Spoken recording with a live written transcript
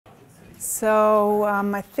So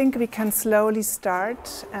I think we can slowly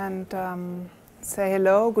start and say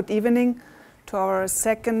hello, good evening to our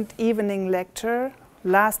second evening lecture,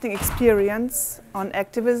 Lasting Experience on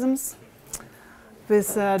Activisms, with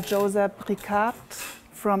Josep Ricart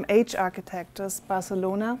from Harquitectes,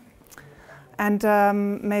 Barcelona.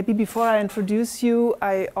 And maybe before I introduce you,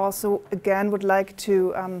 I also again would like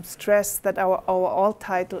to stress that our overall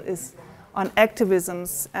title is on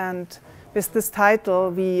activisms, and with this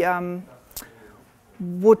title we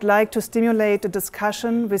would like to stimulate a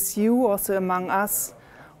discussion with you, also among us,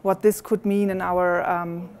 what this could mean in our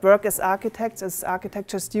work as architects, as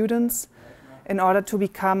architecture students, in order to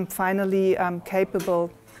become finally capable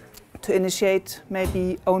to initiate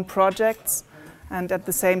maybe own projects and at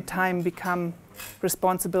the same time become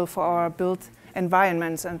responsible for our built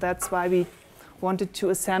environments. And that's why we wanted to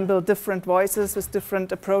assemble different voices with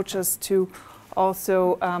different approaches to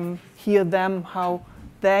also hear them, how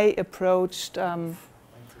they approached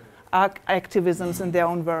activisms in their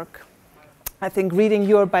own work. I think reading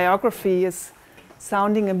your biography is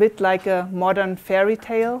sounding a bit like a modern fairy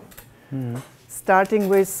tale, starting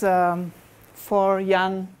with 4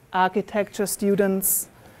 young architecture students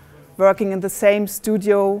working in the same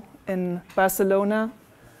studio in Barcelona,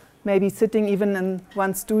 maybe sitting even in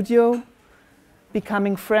one studio,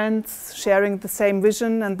 becoming friends, sharing the same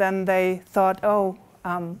vision, and then they thought, oh,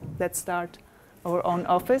 let's start our own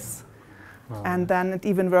office. And then it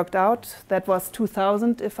even worked out. That was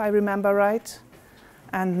 2000, if I remember right.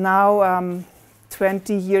 And now,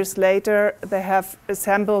 20 years later, they have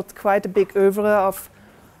assembled quite a big oeuvre of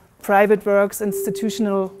private works,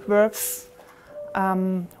 institutional works,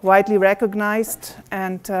 widely recognized,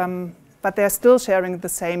 and but they're still sharing the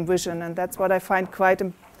same vision, and that's what I find quite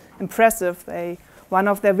impressive. One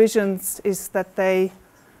of their visions is that they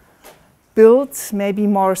build maybe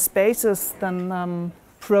more spaces than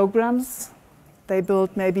programs. They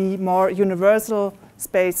build maybe more universal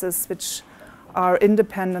spaces which are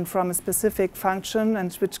independent from a specific function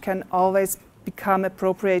and which can always become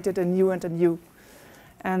appropriated anew and anew.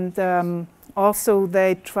 And also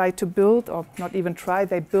they try to build, or not even try,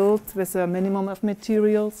 they build with a minimum of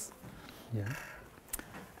materials. Yeah.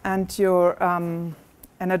 And your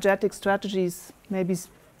energetic strategies maybe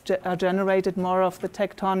are generated more of the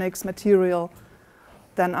tectonics material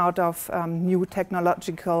than out of new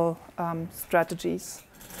technological strategies.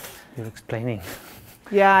 You're explaining.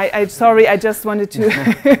 Yeah, I'm sorry, I just wanted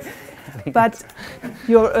to. But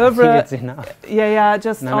your oeuvre. Yeah,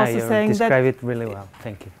 just no, also you saying that. Describe it really well.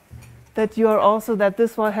 Thank you. That you are also, that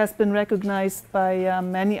this one has been recognized by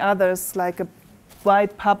many others, like a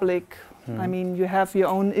wide public. I mean, you have your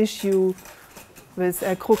own issue with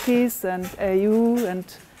croquis and anew, and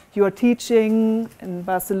you are teaching in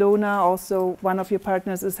Barcelona. Also, one of your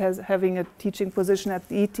partners is having a teaching position at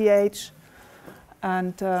the ETH.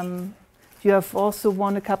 And you have also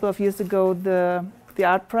won a couple of years ago the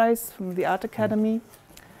art prize from the Art Academy.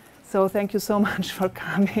 So thank you so much for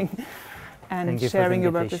coming and sharing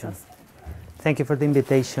your work with us. Thank you for the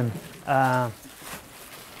invitation.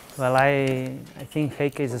 Well, I think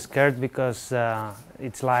Heike is scared because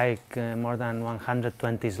it's like more than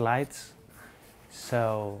 120 slides.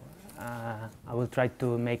 So I will try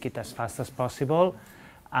to make it as fast as possible.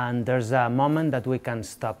 And there's a moment that we can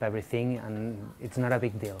stop everything, and it's not a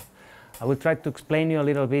big deal. I will try to explain you a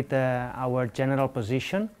little bit our general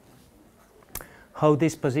position, how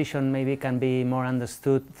this position maybe can be more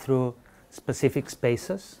understood through specific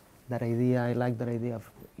spaces. That idea, I like that idea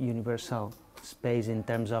of universal space in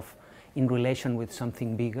terms of in relation with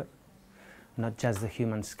something bigger, not just the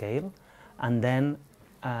human scale. And then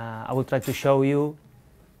I will try to show you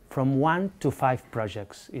from 1 to 5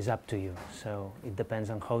 projects, is up to you. So it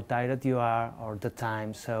depends on how tired you are or the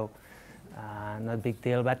time, so not a big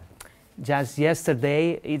deal. But just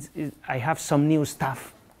yesterday, I have some new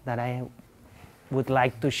stuff that I would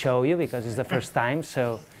like to show you because it's the first time.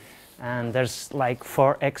 So, and there's like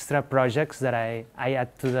 4 extra projects that I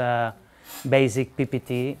add to the basic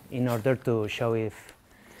PPT in order to show if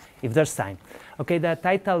there's time. Okay, the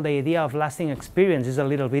title, the idea of lasting experience, is a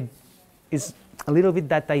little bit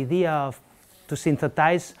that idea of to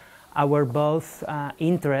synthesize our both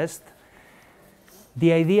interest.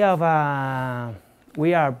 The idea of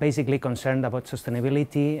we are basically concerned about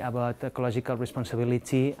sustainability, about ecological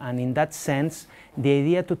responsibility, and in that sense, the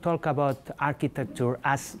idea to talk about architecture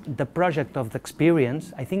as the project of the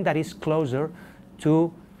experience, I think that is closer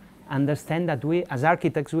to understand that we, as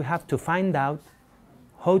architects, we have to find out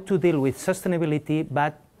how to deal with sustainability,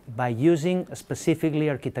 but by using specifically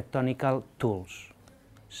architectonical tools.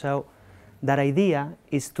 So that idea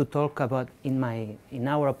is to talk about, in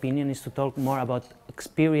our opinion, is to talk more about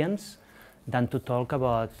experience than to talk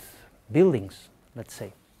about buildings, let's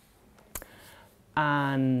say.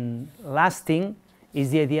 And last thing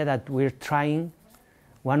is the idea that we're trying,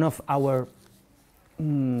 one of our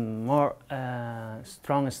more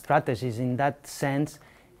strong strategies in that sense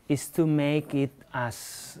is to make it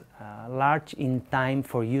as large in time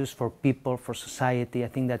for use for people, for society. I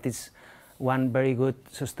think that is one very good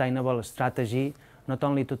sustainable strategy, not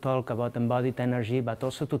only to talk about embodied energy, but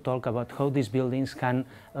also to talk about how these buildings can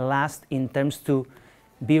last in terms to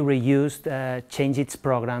be reused, change its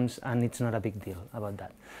programs, and it's not a big deal about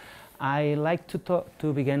that. I like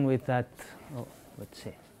to begin with that. Oh, let's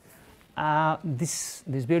see. This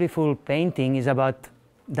beautiful painting is about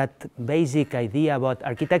that basic idea about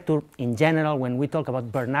architecture in general. When we talk about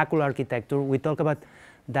vernacular architecture, we talk about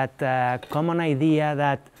that common idea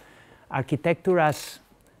that architecture as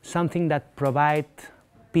something that provides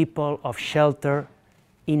people of shelter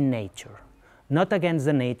in nature, not against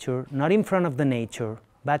the nature, not in front of the nature,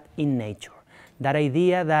 but in nature. That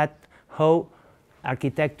idea that how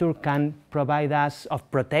architecture can provide us of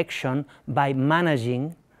protection by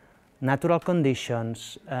managing natural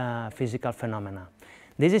conditions, physical phenomena.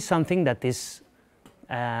 This is something that is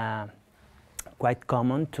quite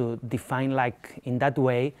common to define, like in that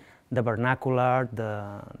way, the vernacular,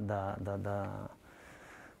 the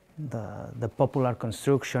popular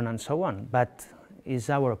construction, and so on. But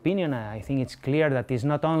is our opinion. I think it's clear that it's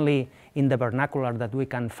not only in the vernacular that we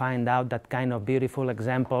can find out that kind of beautiful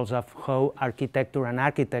examples of how architecture and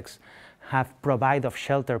architects have provided of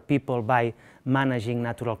shelter people by managing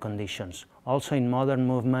natural conditions. Also in modern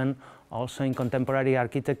movement, also in contemporary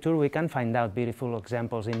architecture, we can find out beautiful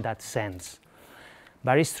examples in that sense.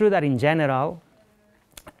 But it's true that in general,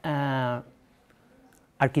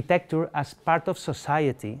 architecture as part of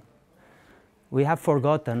society, we have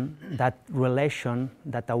forgotten that relation,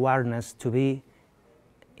 that awareness to be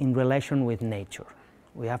in relation with nature.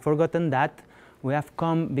 We have forgotten that. We have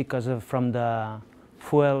come because from the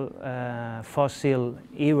fuel fossil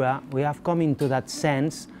era, we have come into that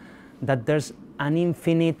sense that there's an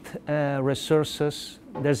infinite resources,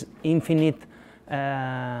 there's infinite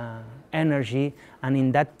energy, and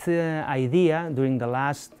in that idea, during the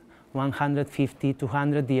last 150,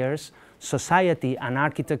 200 years, society and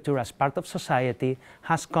architecture as part of society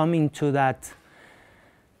has come into that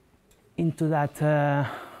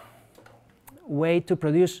way to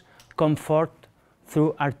produce comfort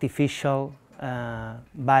through artificial,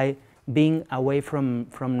 by being away from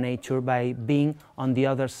nature, by being on the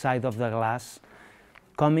other side of the glass,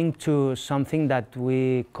 coming to something that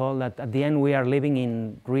we call that at the end we are living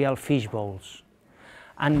in real fish bowls.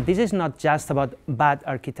 And this is not just about bad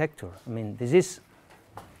architecture. I mean, this is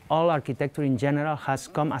all architecture in general has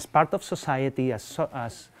come as part of society, as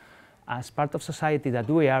part of society that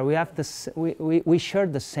we are. We have this, we share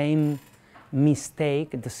the same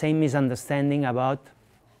mistake, the same misunderstanding about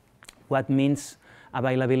what means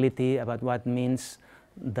availability, about what means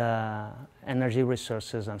the energy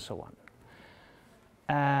resources, and so on.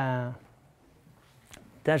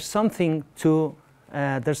 There's something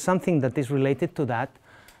that is related to that.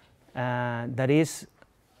 That is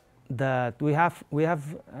that we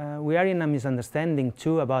are in a misunderstanding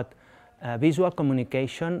too about visual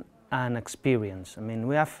communication and experience. I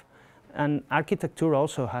mean, and architecture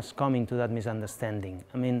also has come into that misunderstanding.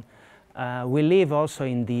 I mean, we live also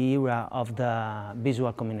in the era of the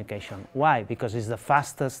visual communication. Why? Because it's the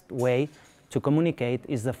fastest way to communicate,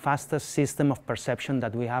 it's the fastest system of perception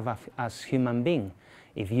that we have as human beings.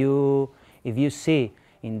 If you see,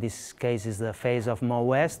 in this case is the face of Mo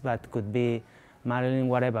West, but could be Marilyn,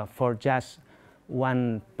 whatever, for just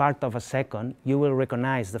one part of a second, you will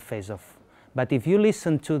recognize the face of. But if you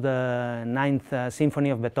listen to the 9th Symphony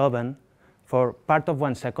of Beethoven for part of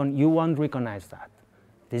 1 second, you won't recognize that.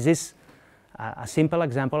 This is a simple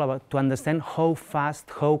example about to understand how fast,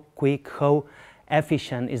 how quick, how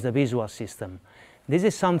efficient is the visual system. This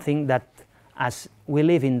is something that, as we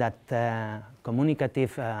live in that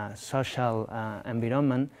communicative social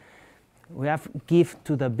environment, we have give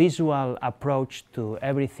to the visual approach to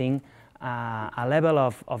everything a level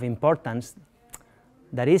of importance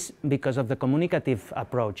that is because of the communicative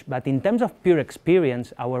approach. But in terms of pure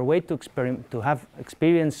experience, our way to have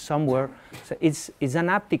experience somewhere, so it's an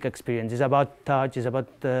haptic experience. It's about touch, it's about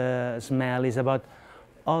smell, it's about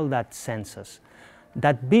all that senses.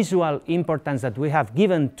 That visual importance that we have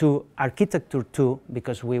given to architecture too,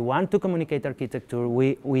 because we want to communicate architecture,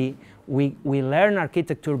 we learn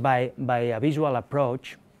architecture by a visual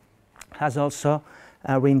approach, has also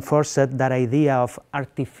reinforced that idea of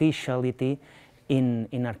artificiality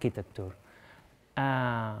in architecture.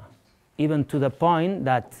 Even to the point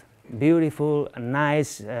that beautiful,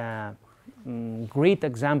 nice, great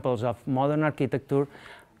examples of modern architecture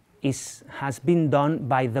has been done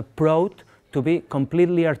by the prod to be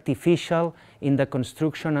completely artificial in the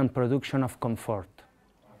construction and production of comfort.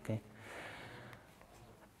 Okay.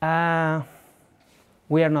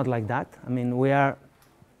 We are not like that. I mean, we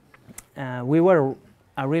were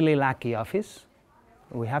a really lucky office.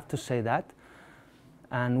 We have to say that.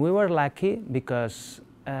 And we were lucky because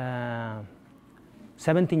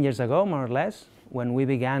 17 years ago, more or less, when we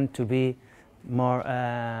began to be more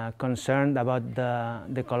concerned about the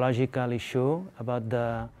ecological issue, about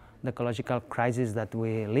the ecological crisis that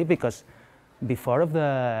we live, because before of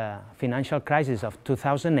the financial crisis of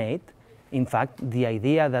 2008, in fact, the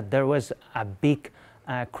idea that there was a big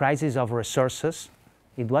crisis of resources,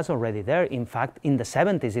 it was already there. In fact, in the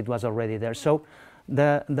 70s, it was already there. So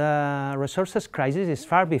the resources crisis is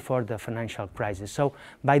far before the financial crisis. So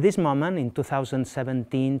by this moment, in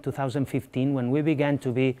 2017, 2015, when we began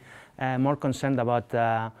to be more concerned about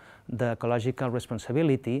the ecological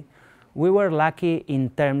responsibility, we were lucky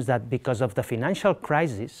in terms that because of the financial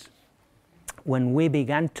crisis, when we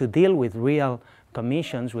began to deal with real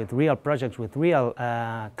commissions, with real projects, with real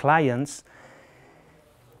clients,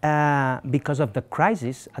 because of the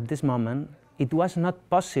crisis at this moment, it was not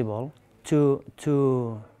possible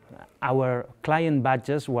our client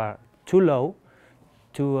budgets were too low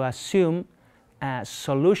to assume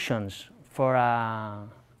solutions for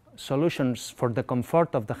the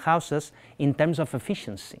comfort of the houses in terms of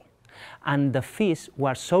efficiency. And the fees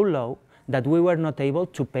were so low that we were not able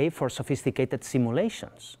to pay for sophisticated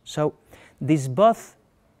simulations. So this both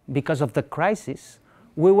because of the crisis,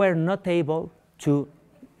 we were not able to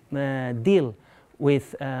deal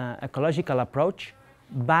with ecological approach,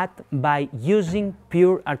 but by using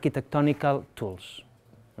pure architectonical tools.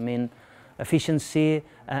 I mean, efficiency,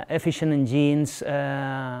 efficient engines,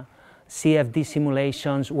 CFD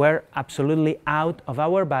simulations were absolutely out of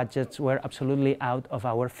our budgets, were absolutely out of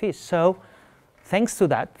our fees. So thanks to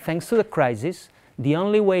that, thanks to the crisis, the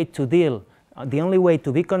only way to be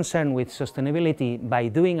concerned with sustainability by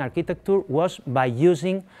doing architecture was by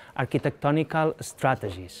using architectonical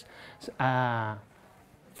strategies.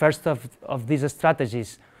 First of these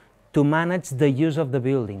strategies, to manage the use of the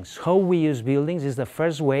buildings. How we use buildings is the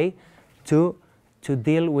first way to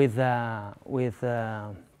deal with the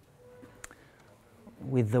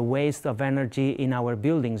waste of energy in our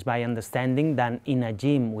buildings, by understanding that in a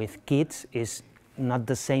gym with kids is not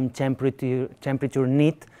the same temperature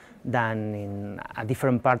need than in a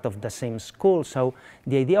different part of the same school. So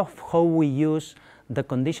the idea of how we use the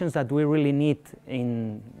conditions that we really need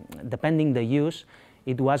depending the use,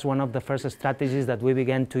 it was one of the first strategies that we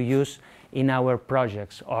began to use in our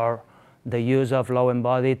projects, or the use of low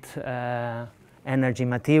embodied energy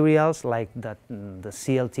materials like the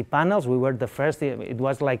CLT panels. We were the first. It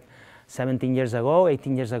was like 17 years ago,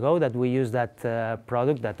 18 years ago that we used that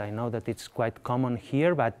product that I know that it's quite common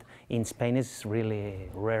here, but in Spain it's really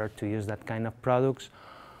rare to use that kind of products.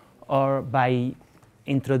 Or by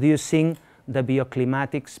introducing the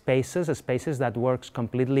bioclimatic spaces that works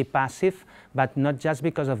completely passive, but not just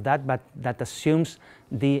because of that, but that assumes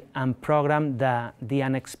the unprogrammed, the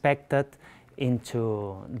unexpected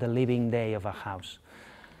into the living day of a house.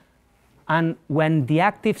 And when the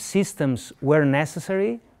active systems were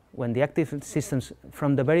necessary, when the active systems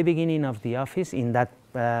from the very beginning of the office in that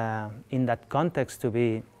context to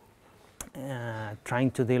be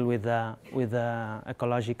trying to deal with the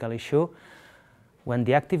ecological issue, when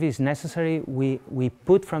the active is necessary, we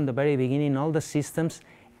put from the very beginning all the systems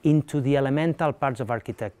into the elemental parts of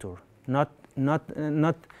architecture, not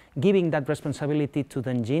giving that responsibility to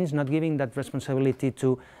the engines, not giving that responsibility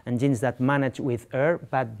to engines that manage with air,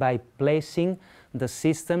 but by placing the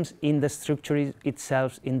systems in the structure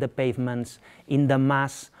itself, in the pavements, in the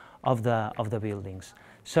mass of the buildings.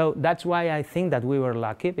 So that's why I think that we were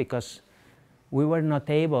lucky, because we were not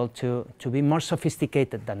able to be more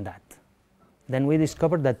sophisticated than that. Then we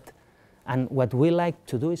discovered that, and what we like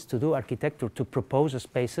to do is to do architecture, to propose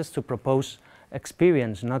spaces, to propose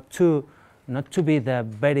experience, not to be the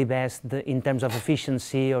very best in terms of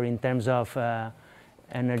efficiency or in terms of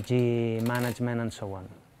energy management and so on.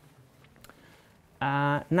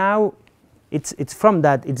 Now, it's from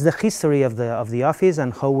that, it's the history of the office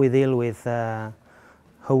and how we deal with, how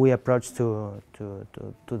we approach to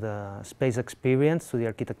the space experience, to the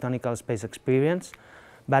architectonical space experience.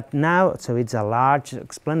 But now, so it's a large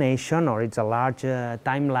explanation, or it's a large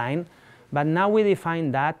timeline, but now we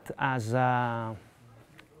define that as, well,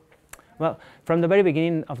 from the very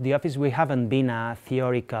beginning of the office, we haven't been a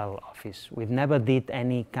theoretical office. We've never did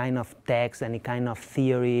any kind of text, any kind of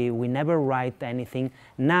theory. We never write anything.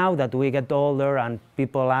 Now that we get older and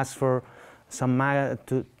people ask for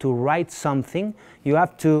to write something, you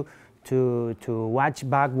have to watch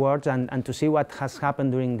backwards and to see what has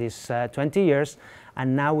happened during these 20 years.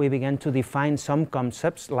 And now we begin to define some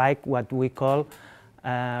concepts like what we call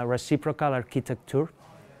reciprocal architecture,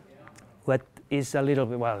 what is a little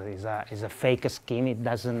bit, well, is a fake scheme.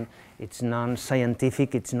 It's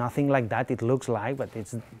non-scientific, it's nothing like that. It looks like, but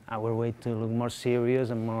it's our way to look more serious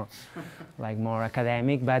and more like more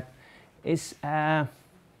academic. But it's try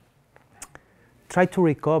to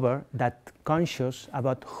recover that conscious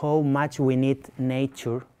about how much we need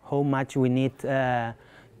nature, how much we need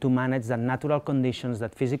to manage the natural conditions,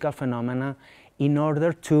 that physical phenomena, in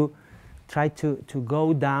order to try to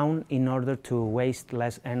go down, in order to waste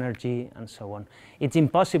less energy and so on. It's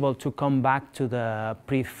impossible to come back to the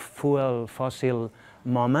pre-fuel fossil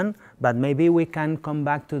moment, but maybe we can come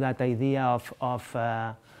back to that idea of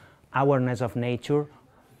awareness of nature.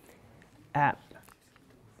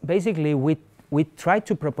 Basically, we try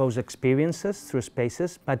to propose experiences through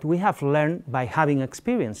spaces, but we have learned by having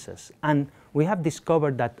experiences. And we have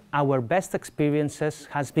discovered that our best experiences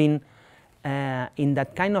has been in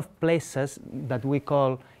that kind of places that we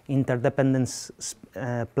call interdependence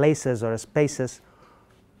places or spaces,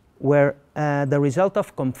 where the result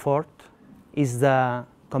of comfort is the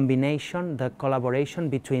combination, the collaboration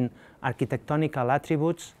between architectonical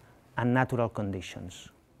attributes and natural conditions.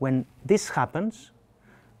 When this happens,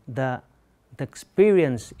 the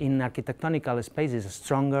experience in architectonical space is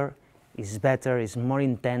stronger, is better, is more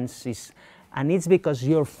intense, and it's because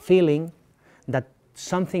you're feeling that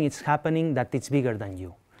something is happening that it's bigger than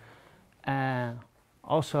you.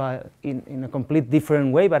 Also in a complete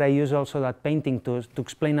different way, but I use also that painting to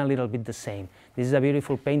explain a little bit the same. This is a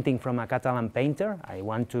beautiful painting from a Catalan painter. I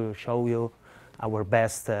want to show you our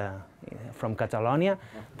best from Catalonia,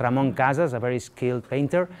 Ramon Casas, a very skilled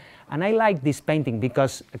painter. And I like this painting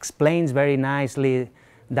because it explains very nicely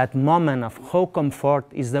that moment of how comfort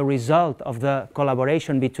is the result of the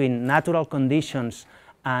collaboration between natural conditions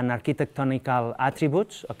and architectonical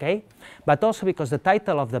attributes, okay? But also because the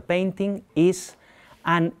title of the painting is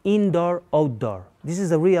An Indoor-Outdoor. This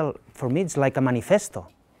is the real, for me, it's like a manifesto.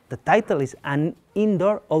 The title is An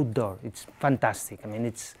Indoor-Outdoor. It's fantastic. I mean,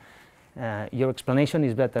 it's, your explanation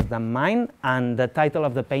is better than mine, and the title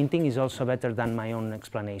of the painting is also better than my own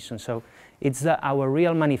explanation. So it's our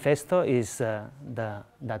real manifesto is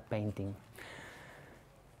that painting.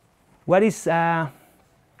 What is, I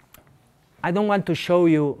don't want to show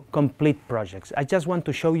you complete projects. I just want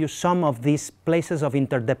to show you some of these places of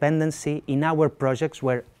interdependency in our projects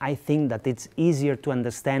where I think that it's easier to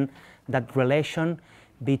understand that relation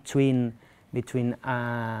between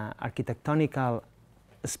architectonical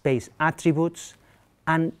space attributes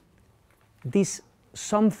and this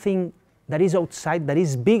something that is outside, that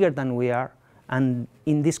is bigger than we are, and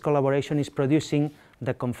in this collaboration is producing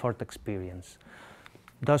the comfort experience.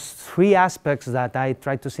 Those three aspects that I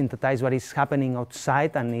try to synthesize what is happening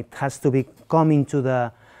outside, and it has to be coming to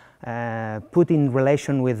the put in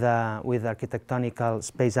relation with architectonical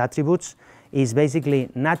space attributes, is basically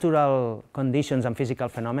natural conditions and physical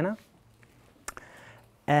phenomena,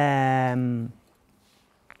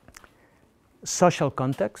 social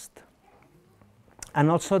context,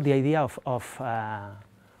 and also the idea of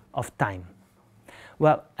time.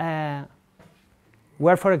 Well,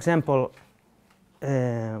 where, for example,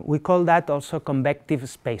 we call that also convective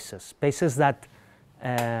spaces, spaces that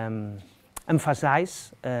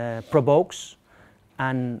emphasize, provokes,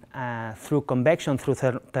 and through convection, through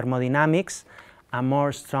thermodynamics, a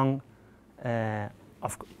more strong,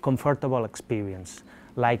 comfortable experience.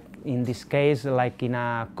 Like in this case, like in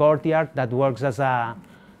a courtyard that works as a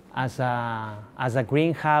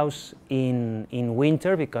greenhouse in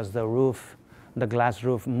winter, because the roof, the glass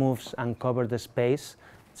roof moves and covers the space.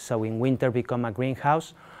 So in winter become a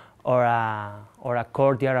greenhouse, or a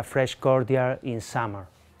courtyard, a fresh courtyard in summer.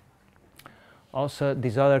 Also,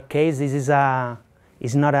 this other case, this is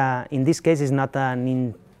in this case, is not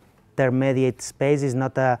an intermediate space, is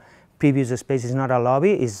not a previous space, is not a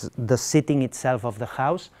lobby, is the sitting itself of the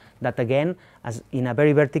house, that again, as in a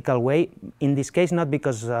very vertical way, in this case not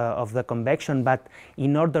because of the convection, but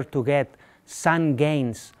in order to get sun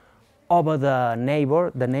gains over the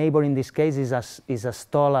neighbor. The neighbor in this case is as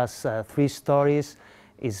tall as 3 stories,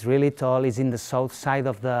 is really tall, is in the south side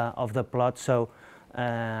of the plot, so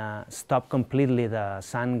stop completely the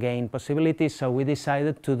sun gain possibility. So we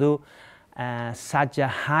decided to do such a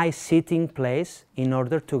high sitting place in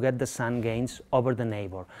order to get the sun gains over the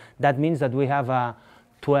neighbor. That means that we have a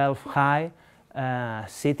 12 high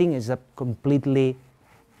sitting, is a completely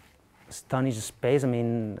astonishing space. I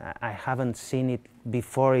mean, I haven't seen it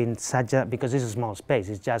before in such a, because it's a small space.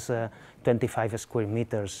 It's just 25 square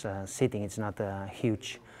meters sitting. It's not a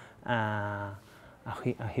huge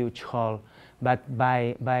hall. But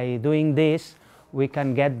by doing this, we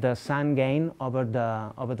can get the sun gain over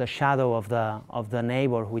the shadow of the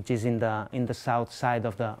neighbor, which is in the south side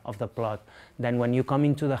of the plot. Then when you come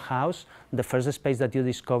into the house, the first space that you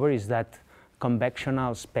discover is that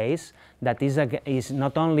convectional space that is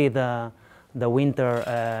not only the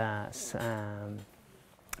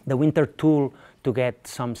winter tool to get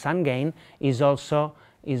some sun gain, is also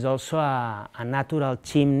a natural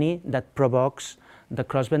chimney that provokes the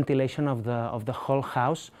cross ventilation of the whole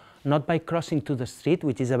house, not by crossing to the street,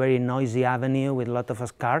 which is a very noisy avenue with a lot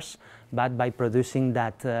of cars, but by producing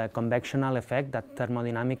that convectional effect, that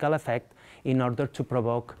thermodynamical effect, in order to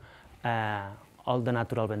provoke all the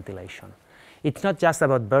natural ventilation. It's not just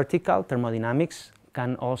about vertical. Thermodynamics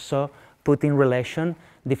can also put in relation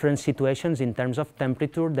different situations in terms of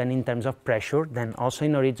temperature, then in terms of pressure, then also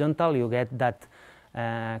in horizontal you get that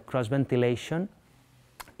cross ventilation.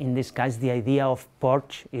 In this case, the idea of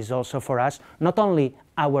porch is also for us not only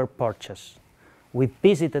our porches. We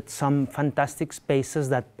visited some fantastic spaces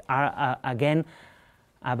that are again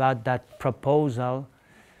about that proposal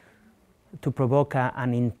to provoke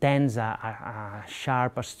an intense, a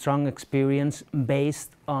sharp, a strong experience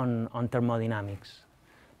based on thermodynamics.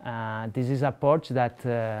 This is a porch that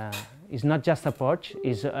is not just a porch,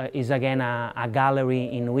 is again a gallery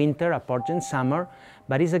in winter, a porch in summer,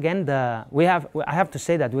 but is again I have to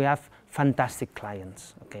say that we have fantastic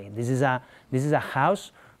clients. Okay, this is a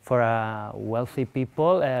house for wealthy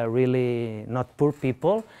people, really not poor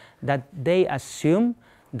people, that they assume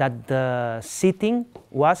that the seating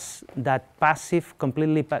was that passive,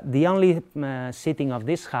 completely the only seating of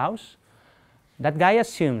this house. That guy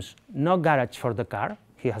assumes no garage for the car.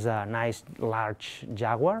 He has a nice large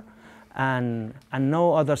Jaguar, and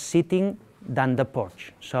no other seating than the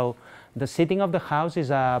porch. So the seating of the house is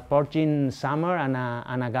a porch in summer and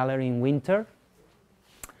a gallery in winter.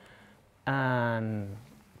 And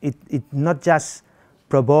it not just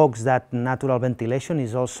provokes that natural ventilation,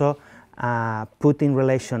 is also put in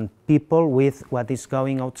relation people with what is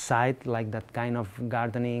going outside, like that kind of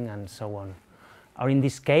gardening and so on. Or in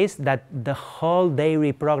this case, that the whole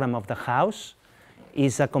dairy program of the house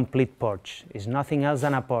is a complete porch. It's nothing else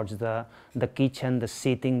than a porch. The kitchen, the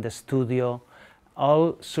seating, the studio,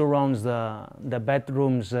 all surrounds the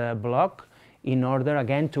bedrooms block in order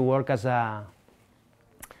again to work as that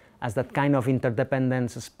kind of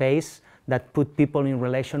interdependence space that put people in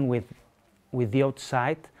relation with the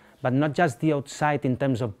outside, but not just the outside in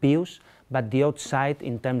terms of views, but the outside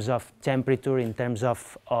in terms of temperature, in terms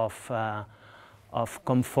of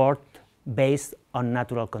comfort based on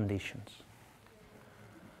natural conditions.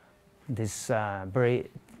 This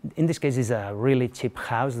in this case is a really cheap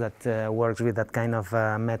house that works with that kind of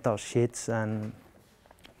metal sheets, and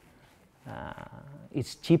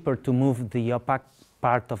it's cheaper to move the opaque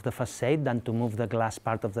part of the facade than to move the glass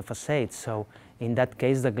part of the facade. So in that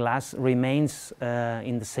case, the glass remains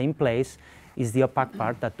in the same place, is the opaque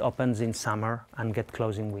part that opens in summer and gets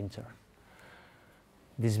closed in winter.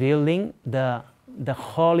 This building, the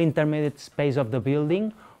whole intermediate space of the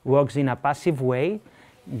building works in a passive way,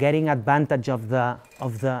 getting advantage of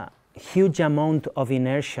the huge amount of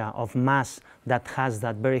inertia, of mass that has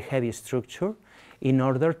that very heavy structure, in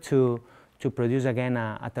order to produce again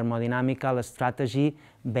a thermodynamical strategy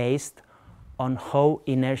based on how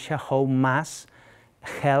inertia, how mass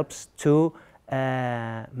helps to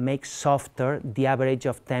make softer the average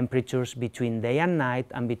of temperatures between day and night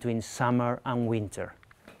and between summer and winter.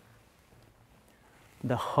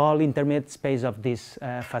 The whole intermediate space of this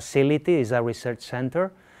facility is a research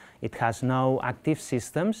center. It has no active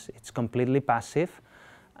systems, it's completely passive,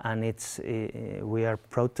 and we are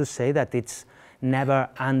proud to say that it's never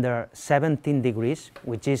under 17 degrees,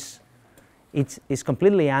 which is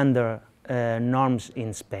completely under norms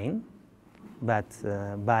in Spain, but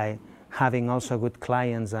by having also good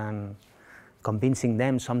clients and convincing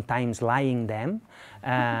them, sometimes lying them,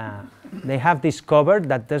 they have discovered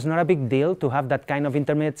that there's not a big deal to have that kind of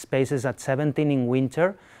intermediate spaces at 17 in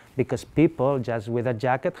winter, because people just with a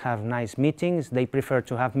jacket have nice meetings. They prefer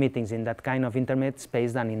to have meetings in that kind of intermediate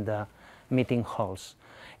space than in the meeting halls.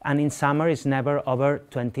 And in summer it's never over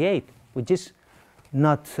 28, which is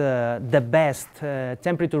not the best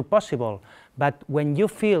temperature possible. But when you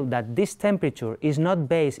feel that this temperature is not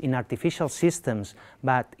based in artificial systems,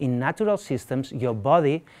 but in natural systems, your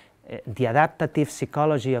body, the adaptative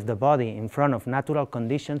psychology of the body in front of natural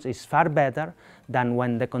conditions is far better than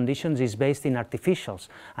when the conditions is based in artificials.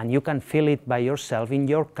 And you can feel it by yourself in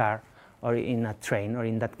your car or in a train or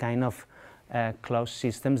in that kind of closed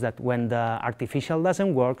systems that when the artificial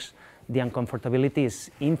doesn't work, the uncomfortability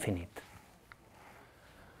is infinite.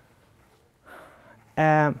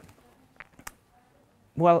 I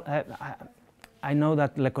know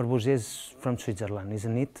that Le Corbusier is from Switzerland,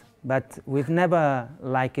 isn't it? But we've never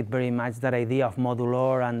liked it very much, that idea of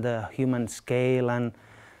modular and the human scale, and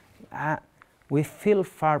we feel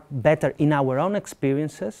far better in our own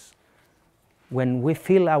experiences when we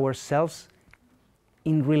feel ourselves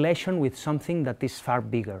in relation with something that is far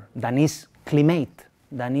bigger, than is climate,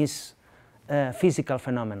 than is physical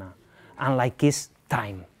phenomena, and like is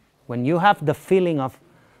time. When you have the feeling of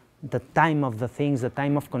the time of the things, the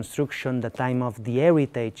time of construction, the time of the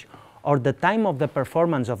heritage, or the time of the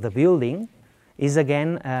performance of the building, is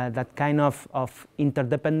again that kind of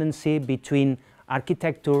interdependency between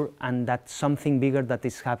architecture and that something bigger that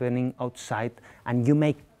is happening outside, and you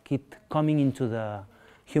make it coming into the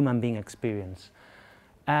human being experience.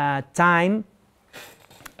 Time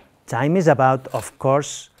is about, of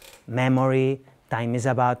course, memory. Time is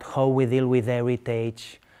about how we deal with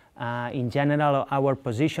heritage. In general, our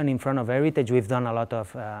position in front of heritage, we've done a lot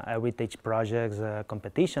of heritage projects,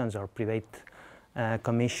 competitions, or private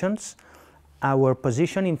commissions. Our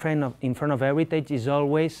position in front of heritage is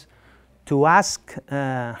always to ask,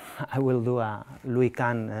 I will do a Louis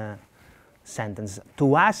Kahn sentence,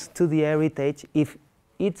 to ask to the heritage if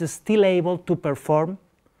it's still able to perform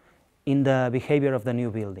in the behavior of the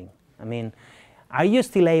new building. I mean, are you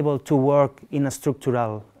still able to work in a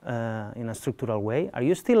structural way? Are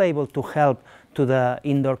you still able to help to the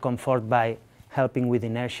indoor comfort by helping with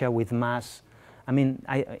inertia, with mass? I mean,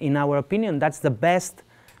 in our opinion, that's the best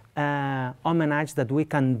homage that we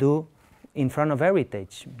can do in front of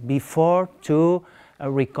heritage before to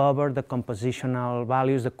recover the compositional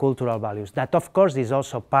values, the cultural values. That, of course, is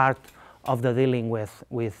also part of the dealing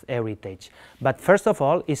with heritage. But first of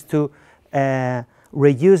all is to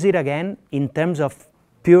reuse it again in terms of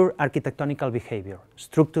pure architectonical behavior,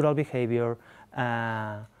 structural behavior,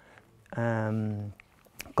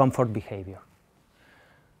 comfort behavior.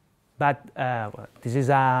 But this is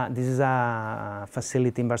a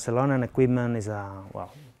facility in Barcelona, and equipment is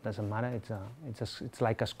doesn't matter. It's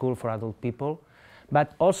like a school for adult people.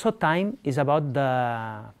 But also time is about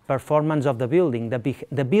the performance of the building.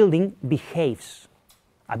 The building behaves.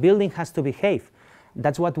 A building has to behave.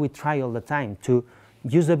 That's what we try all the time, to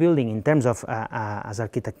use the building in terms of as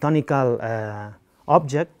architectonical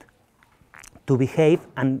object to behave.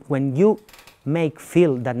 And when you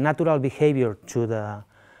feel that natural behavior to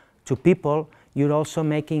people, you're also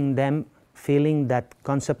making them feeling that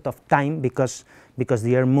concept of time, because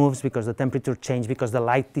the air moves, because the temperature changes, because the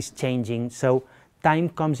light is changing. So time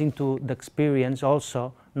comes into the experience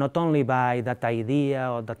also, not only by that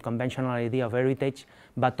idea or that conventional idea of heritage,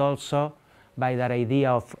 but also by that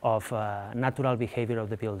idea of natural behavior of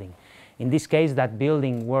the building. In this case, that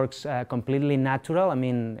building works completely natural. I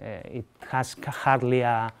mean, it has hardly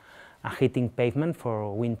a heating pavement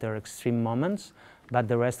for winter extreme moments, but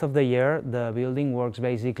the rest of the year, the building works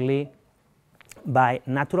basically by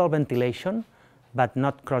natural ventilation, but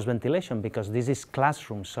not cross ventilation, because this is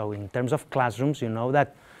classrooms. So in terms of classrooms, you know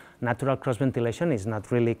that natural cross ventilation is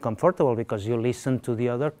not really comfortable, because you listen to the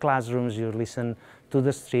other classrooms, you listen to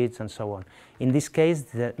the streets, and so on. In this case,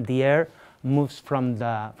 the air moves from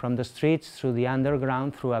the streets through the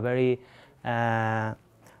underground, through a very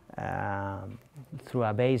through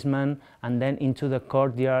a basement, and then into the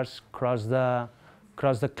courtyards, cross the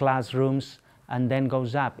classrooms, and then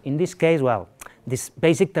goes up. In this case, well, this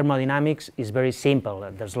basic thermodynamics is very simple.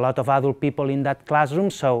 There's a lot of adult people in that classroom,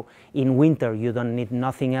 so in winter you don't need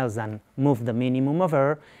nothing else than move the minimum of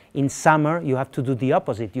air. In summer you have to do the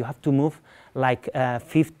opposite. You have to move like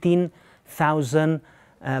 15,000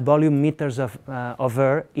 volume meters of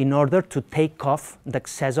air in order to take off the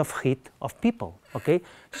excess of heat of people. Okay,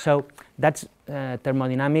 so that's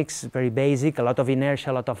thermodynamics, very basic, a lot of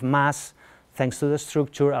inertia, a lot of mass, thanks to the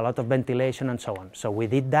structure, a lot of ventilation, and so on. So we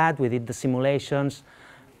did that, we did the simulations,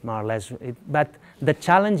 more or less. But the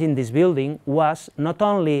challenge in this building was not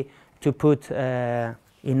only to put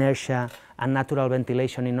inertia and natural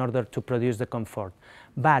ventilation in order to produce the comfort,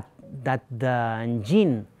 but that the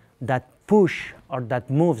engine that push or that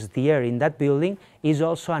moves the air in that building is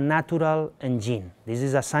also a natural engine. This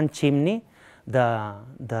is a sun chimney. The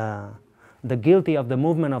guilty of the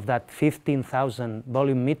movement of that 15,000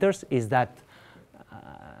 volume meters is that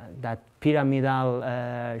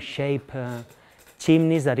pyramidal shape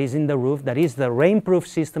chimneys that is in the roof, that is the rainproof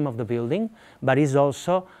system of the building, but is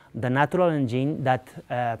also the natural engine that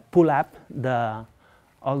pull up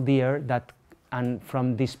all the air that, and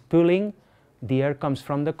from this pulling the air comes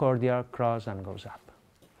from the courtyard, crosses and goes up.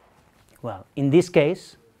 Well, in this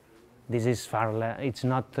case, this is it's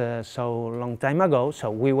not so long time ago,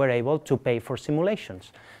 so we were able to pay for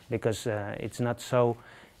simulations, because it's not so,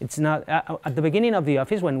 it's not, at the beginning of the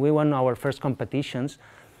office, when we won our first competitions,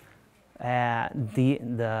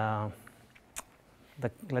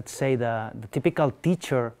 let's say the typical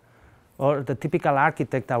teacher or the typical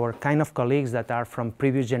architect, our kind of colleagues that are from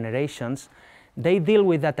previous generations, they deal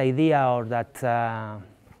with that idea, or that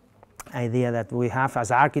idea that we have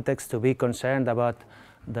as architects to be concerned about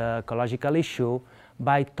the ecological issue,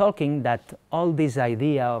 by talking that all this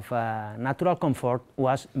idea of natural comfort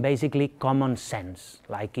was basically common sense,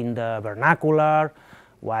 like in the vernacular,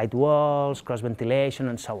 white walls, cross ventilation,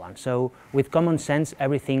 and so on. So with common sense,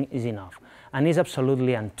 everything is enough. And it's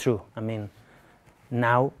absolutely untrue. I mean,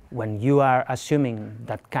 now when you are assuming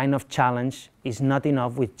that kind of challenge, is not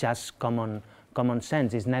enough with just common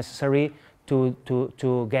sense. It's necessary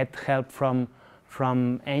to get help from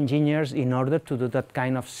engineers in order to do that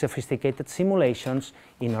kind of sophisticated simulations,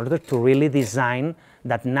 in order to really design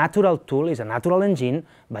that natural tool. Is a natural engine,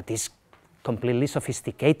 but it's completely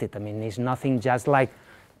sophisticated. I mean, it's nothing just like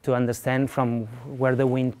to understand from where the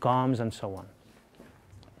wind comes and so on.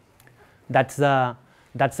 That's the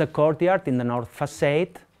courtyard in the north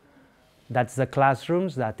facade. That's the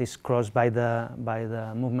classrooms that is crossed by the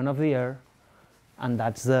movement of the air, and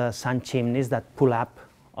that's the sun chimneys that pull up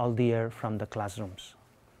all the air from the classrooms.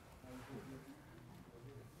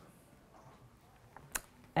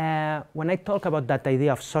 When I talk about that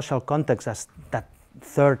idea of social context as that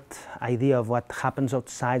third idea of what happens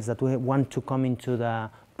outside, that we want to come into the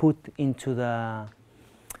put in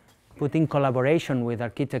collaboration with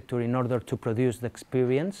architecture in order to produce the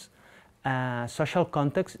experience, social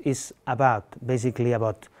context is basically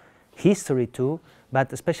about history too,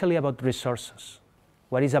 but especially about resources.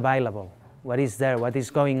 What is available? What is there? What is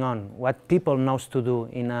going on? What people knows to do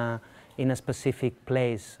in a specific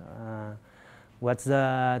place? What's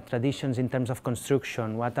the traditions in terms of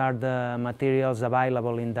construction? What are the materials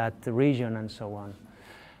available in that region, and so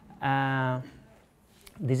on?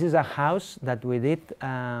 This is a house that we did,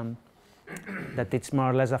 that it's more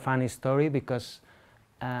or less a funny story, because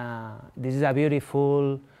this is a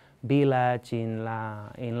beautiful village in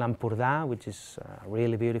l'Empordà, which is a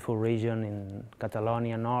really beautiful region in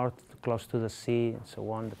Catalonia north, close to the sea and so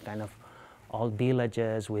on, the kind of old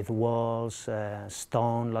villages with walls,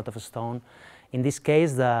 stone, a lot of stone. In this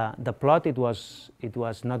case, the plot, it was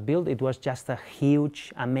not built, it was just a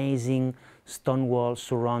huge, amazing stone wall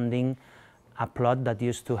surrounding a plot that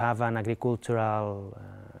used to have an agricultural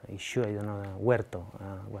issue, I don't know, huerto,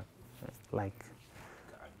 like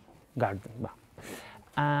garden.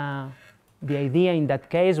 The idea in that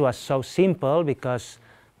case was so simple, because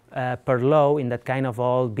per law, in that kind of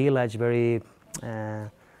old village, very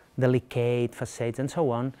delicate facades and so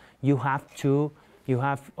on, you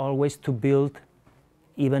have always to build,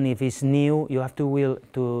 even if it's new, you have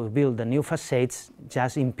to build the new facades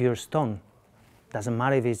just in pure stone. Doesn't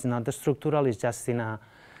matter if it's not the structural, it's just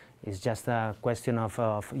a question of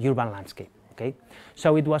urban landscape. Okay,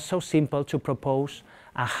 so it was so simple to propose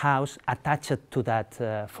a house attached to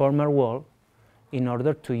that former wall, in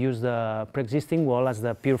order to use the pre-existing wall as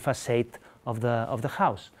the pure facade of the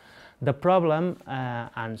house. The problem,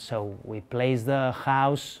 and so we placed the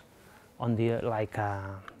house on like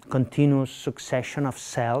a continuous succession of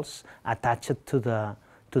cells attached to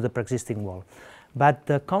the pre-existing wall. But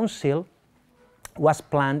the council was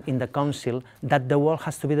planned in the council that the wall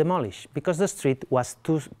has to be demolished, because the street was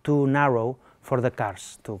too narrow for the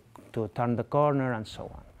cars to turn the corner and so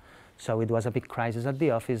on. So it was a big crisis at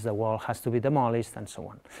the office, the wall has to be demolished and so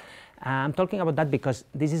on. I'm talking about that because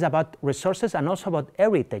this is about resources and also about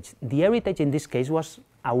heritage. The heritage in this case was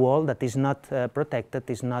a wall that is not protected,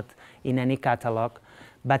 is not in any catalog,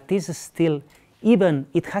 but is still, even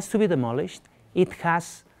it has to be demolished, it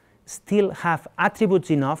has still have attributes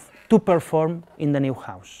enough to perform in the new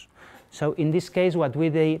house. So in this case what we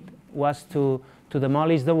did was to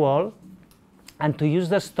demolish the wall and to use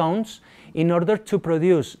the stones in order to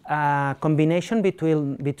produce a combination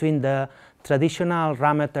between the traditional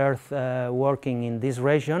rammed earth working in this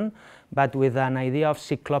region, but with an idea of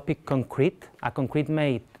cyclopic concrete, a concrete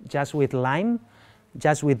made just with lime,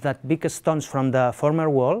 just with that big stones from the former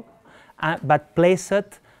wall, but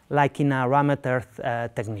placed like in a rammed earth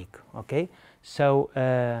technique. Okay, so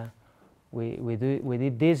we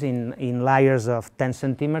did this in layers of 10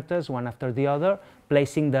 centimeters, one after the other,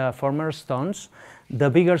 placing the former stones, the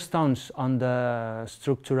bigger stones on the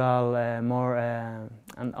structural,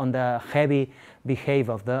 on the heavy behave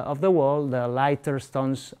of the wall, the lighter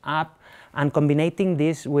stones up, and combining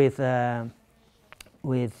this with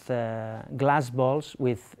glass balls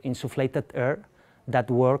with insulated air that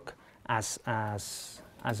work as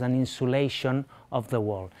an insulation of the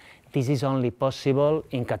wall. This is only possible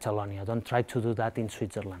in Catalonia. Don't try to do that in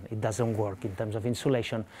Switzerland. It doesn't work in terms of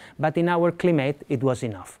insulation. But in our climate, it was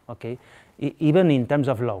enough, okay? Even in terms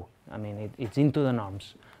of law. I mean, it's into the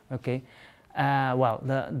norms, okay? Well,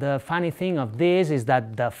 the funny thing of this is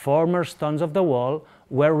that the former stones of the wall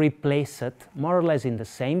were replaced more or less in the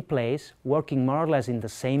same place, working more or less in the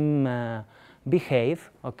same behave,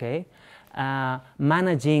 okay?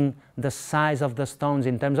 Managing the size of the stones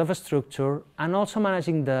in terms of a structure, and also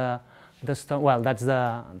managing the stone. Well, that's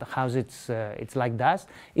the house. It's like that.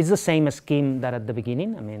 It's the same scheme that at the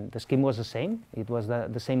beginning. I mean, the scheme was the same. It was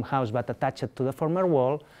the same house, but attached to the former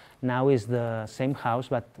wall. Now is the same house,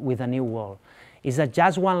 but with a new wall. It's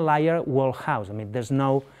just one layer wall house. I mean, there's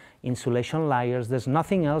no insulation layers. There's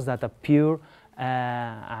nothing else that a pure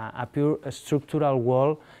structural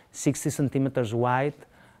wall, 60 centimeters wide.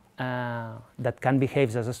 That can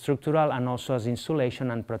behave as a structural and also as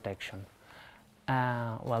insulation and protection.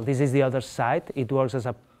 Well, this is the other side. It works as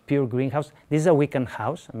a pure greenhouse. This is a weekend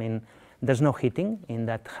house. I mean, there's no heating in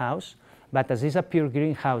that house. But as it's a pure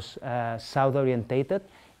greenhouse, south orientated,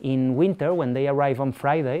 in winter, when they arrive on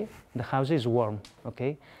Friday, the house is warm,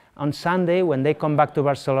 okay? On Sunday, when they come back to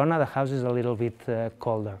Barcelona, the house is a little bit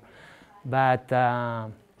colder. But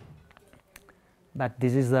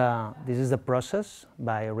this is the process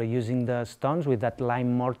by reusing the stones with that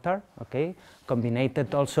lime mortar, okay?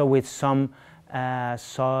 Combined also with some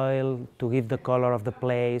soil to give the color of the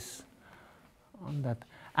place. On that.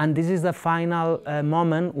 And this is the final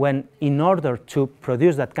moment when, in order to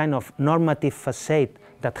produce that kind of normative facade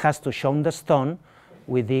that has to show the stone,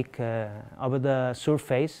 we dig over the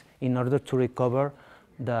surface in order to recover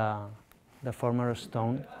the former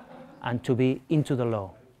stone and to be into the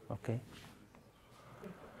law, okay?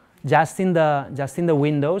 Just in the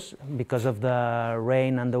windows, because of the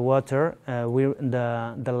rain and the water,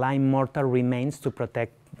 the lime mortar remains to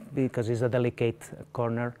protect, because it's a delicate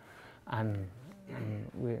corner.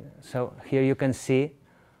 So here you can see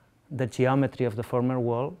the geometry of the former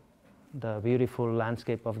wall, the beautiful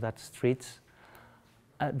landscape of that streets,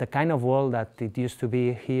 the kind of wall that it used to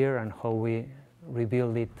be here, and how we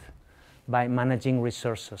rebuild it by managing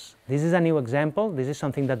resources. This is a new example. This is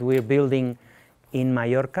something that we're building in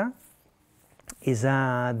Mallorca. Is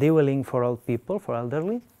a dwelling for old people, for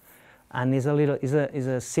elderly, and is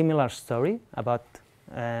a similar story about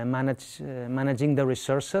managing the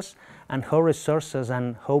resources, and how resources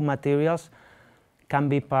and how materials can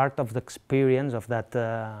be part of the experience of that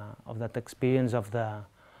experience of the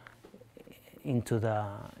into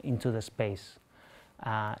the space.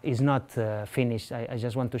 Is not finished. I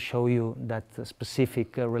just want to show you that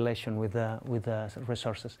specific relation with the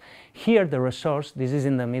resources. Here, the resource. This is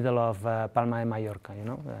in the middle of Palma de Mallorca, you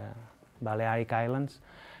know, Balearic Islands.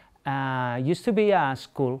 Used to be a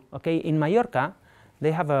school. Okay, in Mallorca,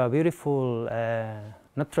 they have a beautiful,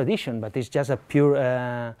 not tradition, but it's just a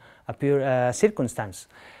pure circumstance.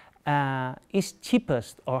 It's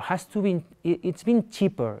cheapest, or has to be. It's been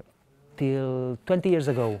cheaper till 20 years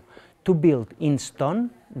ago. To build in stone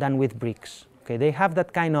than with bricks. Okay, they have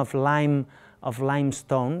that kind of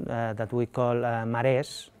limestone that we call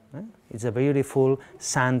marès. It's a beautiful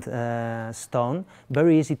sand stone,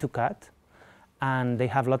 very easy to cut, and they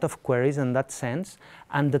have a lot of quarries in that sense.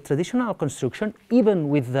 And the traditional construction, even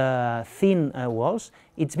with the thin walls,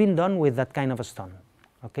 it's been done with that kind of a stone.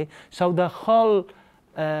 Okay, so the whole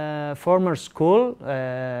former school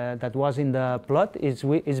that was in the plot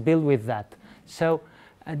is built with that. So.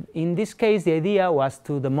 In this case, the idea was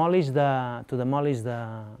to demolish the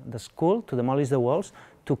school, to demolish the walls,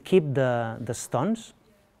 to keep the stones,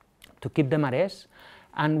 to keep the marès,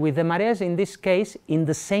 and with the marès, in this case, in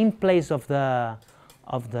the same place in the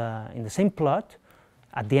same plot.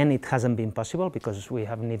 At the end, it hasn't been possible because we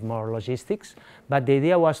have need more logistics. But the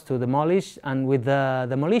idea was to demolish, and with the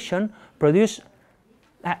demolition, produce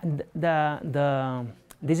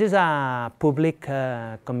This is a public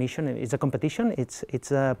commission. It's a competition.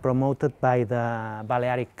 It's promoted by the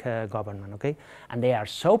Balearic government, okay? And they are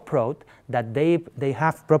so proud that they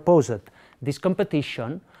have proposed this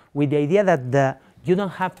competition with the idea that you don't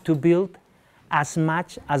have to build as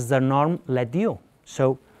much as the norm let you.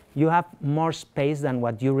 So you have more space than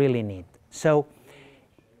what you really need. So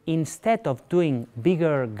instead of doing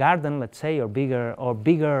bigger garden, let's say, or a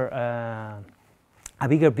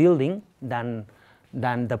bigger building than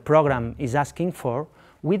the program is asking for,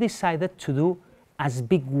 we decided to do as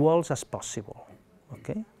big walls as possible,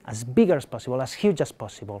 okay? As big as possible, as huge as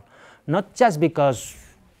possible. Not just because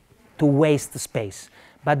to waste space,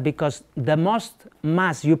 but because the most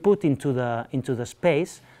mass you put into the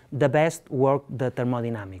space, the best work the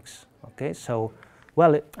thermodynamics. Okay, so,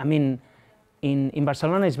 well, I mean, in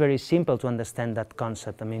Barcelona it's very simple to understand that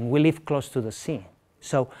concept. I mean, we live close to the sea,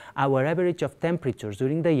 so our average of temperatures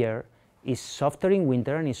during the year is softer in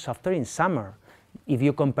winter and is softer in summer, if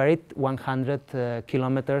you compare it 100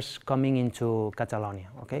 kilometers coming into Catalonia.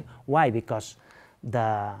 Okay, why? Because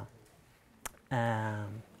the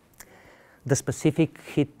specific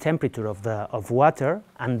heat temperature of water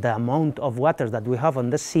and the amount of water that we have on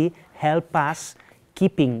the sea help us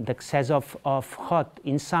keeping the excess of hot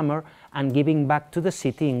in summer and giving back to the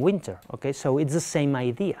city in winter. Okay, so it's the same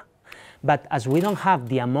idea. But as we don't have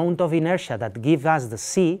the amount of inertia that gives us the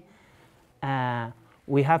sea,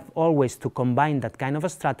 we have always to combine that kind of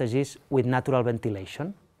strategies with natural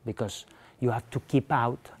ventilation, because you have to keep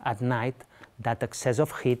out at night that excess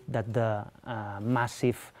of heat that the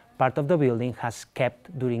massive part of the building has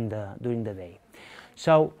kept during the day.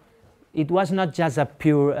 So it was not just a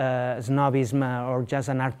pure snobism or just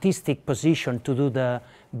an artistic position to do the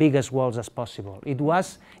biggest walls as possible. It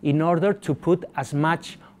was in order to put as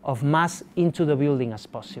much of mass into the building as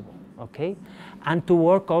possible, okay? And to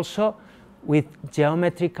work also with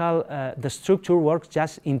geometrical, the structure works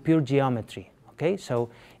just in pure geometry, okay? So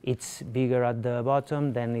it's bigger at the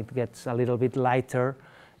bottom, then it gets a little bit lighter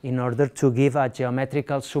in order to give a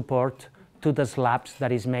geometrical support to the slabs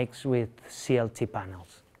that is made with CLT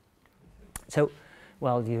panels. So,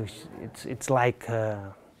 well, it's like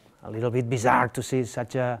a little bit bizarre to see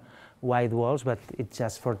such a wide walls, but it's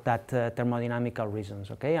just for that thermodynamical reasons,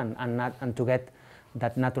 okay? And to get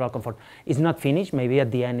that natural comfort. It's not finished, maybe at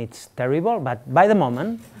the end it's terrible, but by the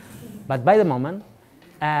moment,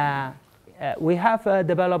 we have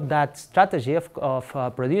developed that strategy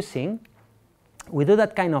of producing. We do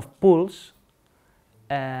that kind of pools,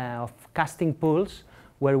 of casting pools,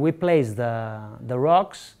 where we place the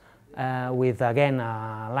rocks with, again,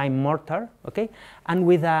 a lime mortar, okay? And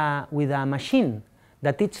with a machine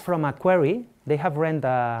that it's from a quarry. They have rent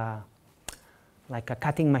like a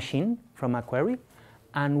cutting machine from a quarry,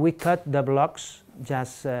 and we cut the blocks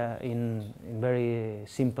just in very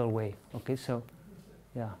simple way, okay? So,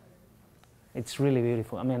 yeah, it's really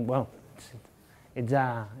beautiful. I mean, well, it's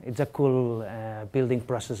a cool building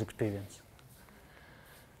process experience.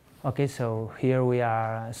 Okay, so here we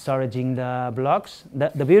are storaging the blocks.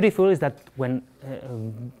 The beautiful is that when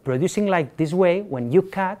producing like this way, when you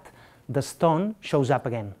cut, the stone shows up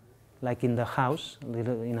again, like in the house, a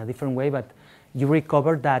little in a different way, but you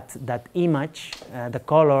recover that image, the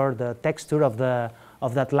color, the texture of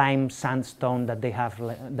that lime sandstone that they have,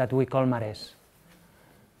 that we call marés.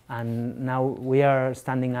 And now we are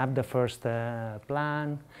standing up the first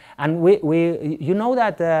plan. And you know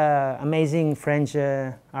that amazing French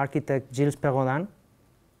architect Gilles Perrodin?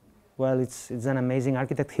 Well, it's an amazing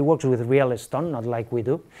architect. He works with real stone, not like we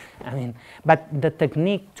do. I mean, but the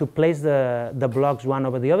technique to place the blocks one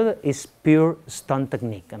over the other is pure stone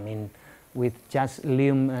technique. I mean, with just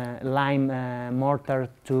lime mortar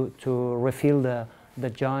to refill the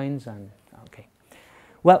joints and okay.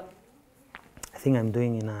 Well, I think I'm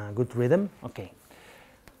doing in a good rhythm. Okay.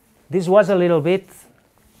 This was a little bit.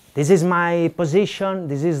 This is my position.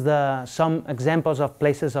 This is some examples of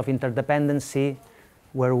places of interdependency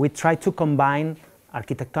where we try to combine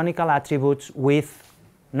architectonical attributes with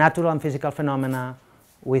natural and physical phenomena,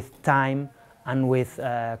 with time, and with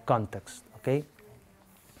context. Okay.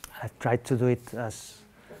 I've tried to do it as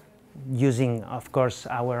using, of course,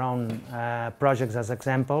 our own projects as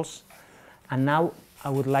examples. And now I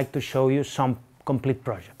would like to show you some complete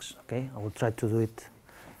projects. Okay, I will try to do it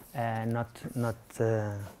not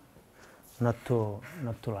too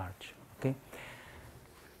large. Okay.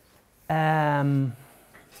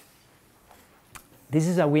 This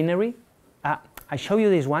is a winery. I show you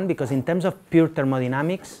this one because in terms of pure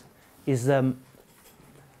thermodynamics is the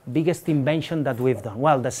biggest invention that we've done.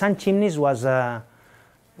 Well, the sun chimneys was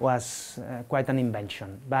quite an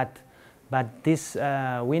invention, but this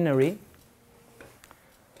winery,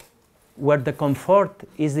 where the comfort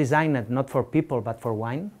is designed not for people but for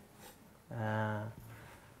wine,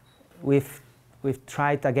 we've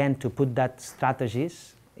tried again to put that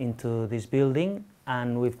strategies into this building,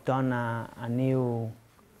 and we've done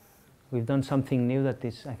something new that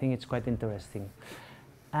is, I think it's quite interesting.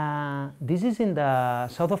 This is in the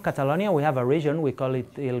south of Catalonia. We have a region, we call it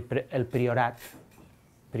El Priorat,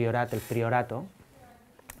 El Priorato.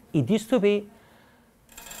 It used to be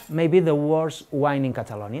maybe the worst wine in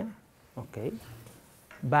Catalonia, okay,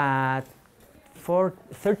 but for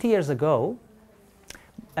 30 years ago,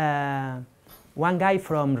 one guy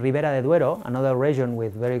from Ribera de Duero, another region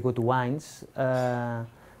with very good wines,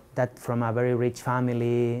 that from a very rich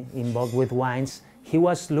family involved with wines, he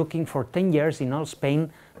was looking for 10 years in all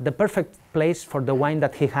Spain the perfect place for the wine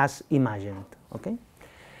that he has imagined. Okay?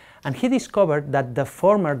 And he discovered that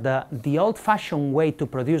the old-fashioned way to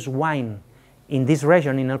produce wine in this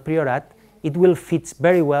region, in El Priorat, it will fit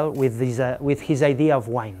very well with his idea of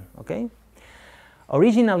wine. Okay?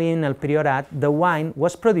 Originally in El Priorat, the wine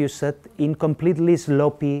was produced in completely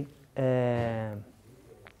slopey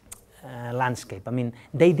landscape. I mean,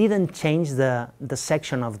 they didn't change the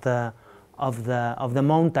section of the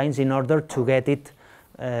mountains in order to get it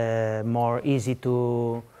more easy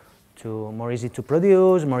to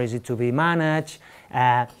produce, more easy to be managed,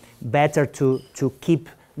 better to keep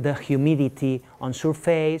the humidity on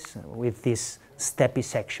surface with this steppy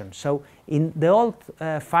section. So in the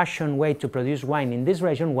old-fashioned way to produce wine in this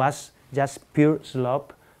region was just pure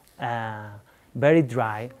slope, very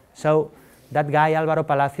dry. So that guy Álvaro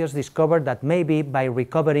Palacios discovered that maybe by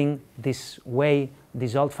recovering this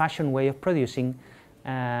old-fashioned way of producing,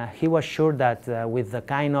 he was sure that with the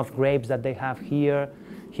kind of grapes that they have here,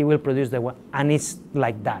 he will produce the wine, and it's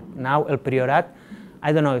like that. Now El Priorat,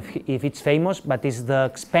 I don't know if it's famous, but it's the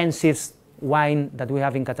expensive wine that we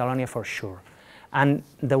have in Catalonia for sure. And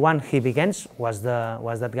the one he begins was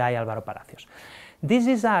that guy Álvaro Palacios. This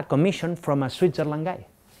is a commission from a Switzerland guy.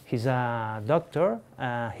 He's a doctor,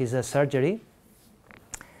 he's a surgery,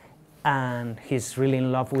 and he's really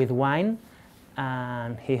in love with wine,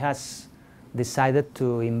 and he has decided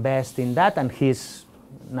to invest in that, and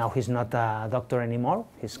now he's not a doctor anymore.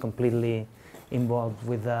 He's completely involved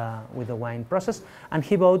with the wine process, and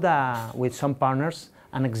he bought with some partners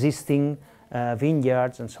an existing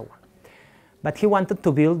vineyards and so on. But he wanted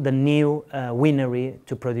to build the new winery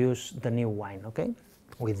to produce the new wine, okay,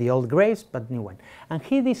 with the old grapes but new wine. And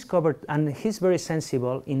he discovered, and he's very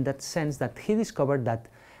sensible in that sense, that he discovered that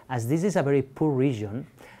as this is a very poor region,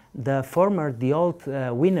 the old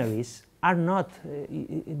wineries are not,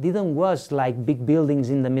 didn't was like big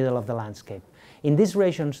buildings in the middle of the landscape. In these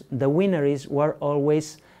regions, the wineries were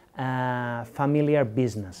always familiar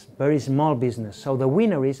business, very small business. So the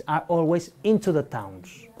wineries are always into the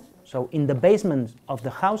towns. So in the basement of the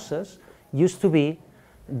houses used to be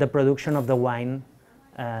the production of the wine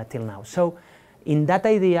till now. So in that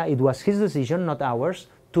idea, it was his decision, not ours,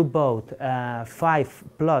 to buy 5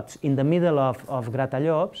 plots in the middle of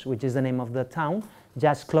Gratallops, which is the name of the town,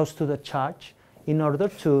 just close to the church, in order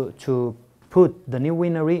to put the new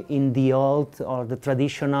winery in the old or the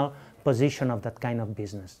traditional position of that kind of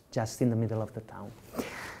business, just in the middle of the town.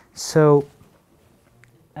 So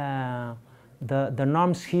the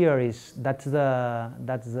norms here is that's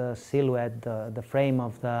the silhouette, the frame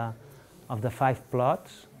of the 5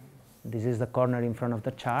 plots. This is the corner in front of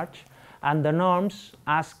the church, and the norms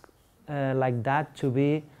ask like that to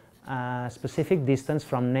be a specific distance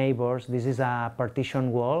from neighbors. This is a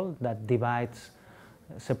partition wall that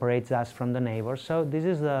separates us from the neighbors. So this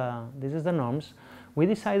is the norms. We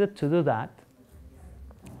decided to do that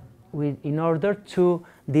in order to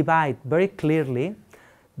divide very clearly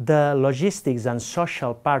the logistics and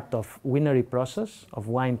social part of winery process, of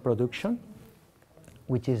wine production,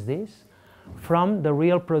 which is this, from the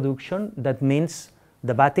real production, that means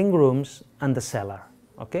the vatting rooms and the cellar.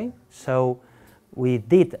 Okay? So we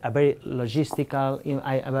did a very logistical,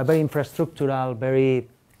 a very infrastructural, very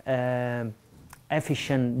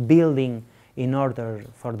efficient building in order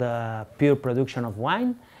for the pure production of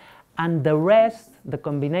wine, and the rest, the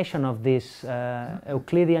combination of this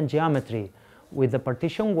Euclidean geometry with the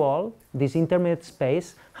partition wall, this intermediate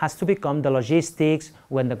space has to become the logistics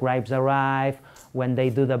when the grapes arrive, when they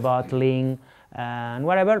do the bottling, and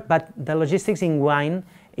whatever. But the logistics in wine,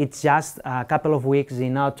 it's just a couple of weeks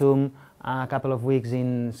in autumn, a couple of weeks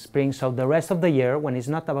in spring. So the rest of the year, when it's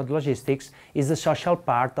not about logistics, is the social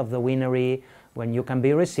part of the winery, when you can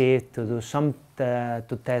be received to do some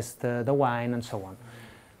to test the wine and so on.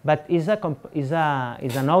 But is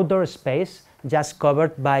an outdoor space just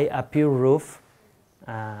covered by a pure roof.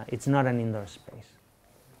 It's not an indoor space.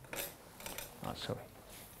 Oh, sorry.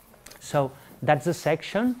 So that's the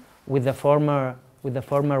section with the former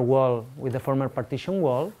wall, with the former partition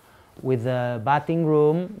wall, with the vatting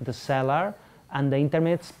room, the cellar, and the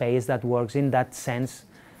intermediate space that works in that sense,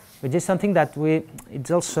 which is something that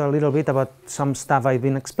it's also a little bit about some stuff I've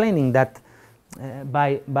been explaining, that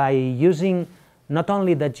by using not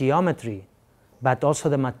only the geometry, but also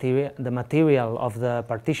the material of the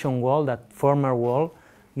partition wall, that former wall,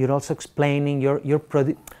 you're also explaining,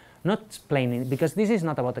 not explaining, because this is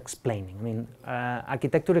not about explaining. I mean,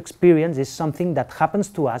 architecture experience is something that happens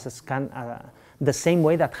to us as the same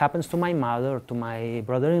way that happens to my mother or to my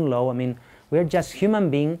brother-in-law. I mean, we're just human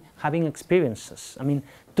beings having experiences. I mean,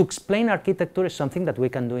 to explain architecture is something that we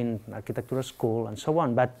can do in architecture school and so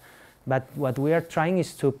on, but what we are trying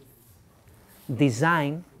is to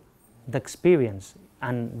design the experience,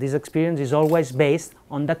 and this experience is always based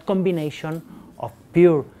on that combination of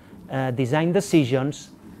pure design decisions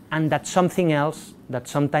and that something else that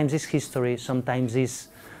sometimes is history, sometimes is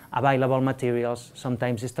available materials,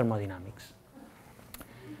 sometimes is thermodynamics.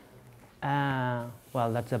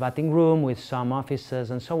 Well, that's a batting room with some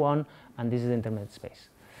offices and so on, and this is the intermediate space.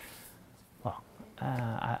 Well,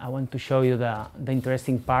 I want to show you the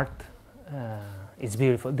interesting part. It's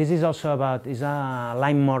beautiful. This is also about, is a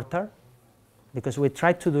lime mortar, because we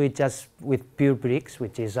try to do it just with pure bricks,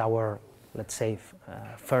 which is our, let's say,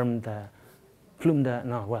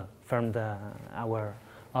 our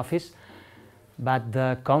office. But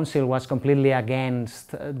the council was completely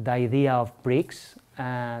against the idea of bricks,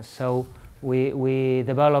 so we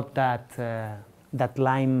developed that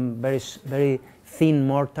lime, very thin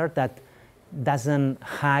mortar that doesn't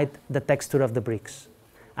hide the texture of the bricks,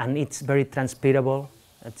 and it's very transpirable.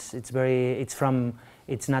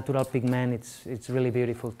 It's natural pigment. It's really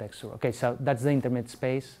beautiful texture. Okay, so that's the intermediate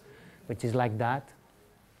space, which is like that.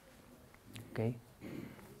 Okay,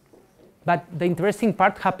 but the interesting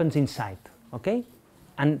part happens inside. Okay,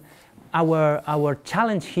 and our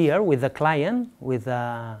challenge here with the client,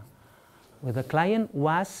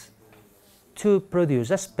 was to produce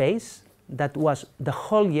a space that was the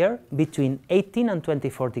whole year between 18 and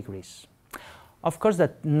 24 degrees. Of course,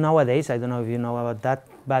 that nowadays, I don't know if you know about that,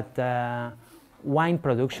 but wine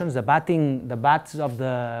productions, the vats of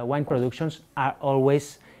the wine productions are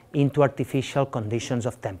always into artificial conditions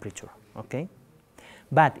of temperature. Okay,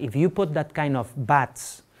 but if you put that kind of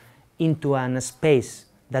vats into a space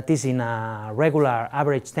that is in a regular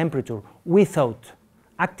average temperature without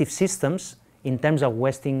active systems, in terms of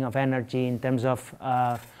wasting of energy, in terms of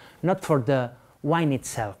not for the wine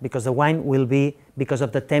itself, because the wine will be because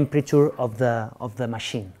of the temperature of the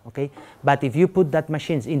machine. Okay, but if you put that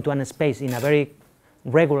machines into a space in a very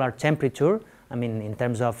regular temperature, I mean, in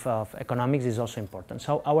terms of economics, is also important.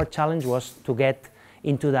 So our challenge was to get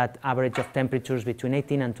into that average of temperatures between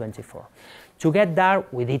 18 and 24. To get there,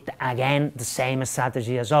 we did again the same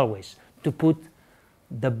strategy as always, to put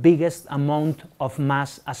the biggest amount of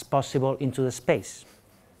mass as possible into the space.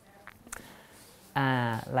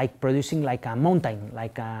 Like producing like a mountain,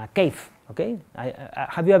 like a cave. Okay,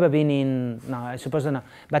 have you ever been in? No, I suppose not.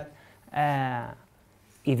 But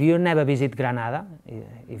if you never visit Granada,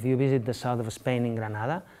 if you visit the south of Spain in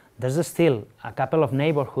Granada, there's still a couple of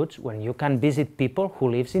neighborhoods where you can visit people who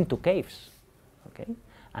live into caves. Okay,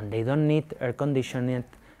 and they don't need air conditioning.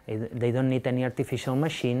 They don't need any artificial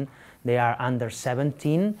machine. They are under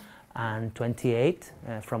 17 and 28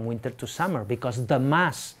 from winter to summer, because the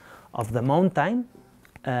mass of the mountain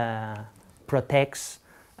protects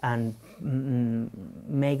and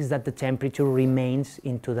makes that the temperature remains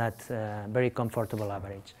into that very comfortable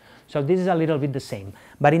average. So this is a little bit the same.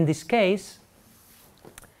 But in this case,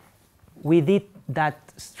 we did that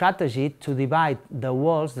strategy to divide the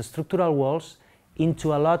walls, the structural walls,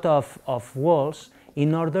 into a lot of walls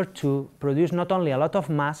in order to produce not only a lot of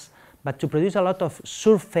mass, but to produce a lot of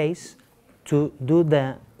surface to do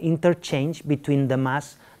the interchange between the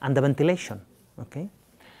mass and the ventilation. Okay?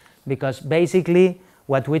 Because basically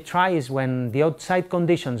what we try is, when the outside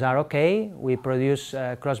conditions are okay, we produce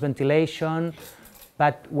cross ventilation,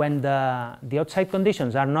 but when the outside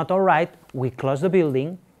conditions are not all right, we close the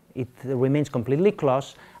building, it remains completely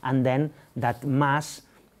closed, and then that mass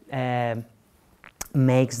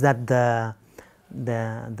makes that the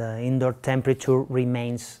indoor temperature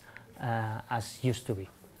remains as used to be.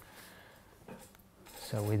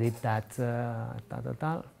 So we did that.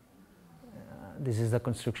 This is the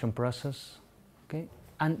construction process. Okay,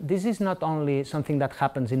 and this is not only something that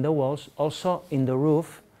happens in the walls, also in the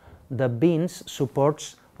roof. The beams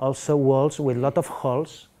supports also walls with a lot of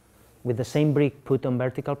holes, with the same brick put on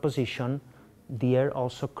vertical position. The air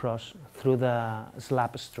also crosses through the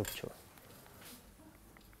slab structure.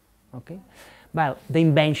 Okay, well, the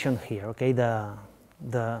invention here, okay, the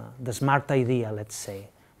smart idea, let's say,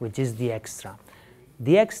 which is the extra.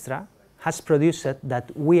 The extra has produced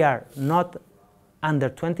that we are not under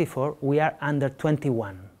 24, we are under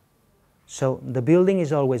 21. So the building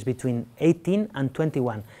is always between 18 and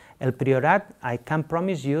 21. El Priorat, I can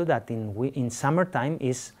promise you that in summertime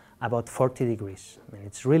is about 40 degrees. I mean,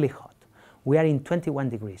 it's really hot. We are in 21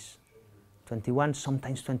 degrees. 21,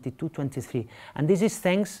 sometimes 22, 23. And this is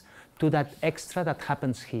thanks to that extra that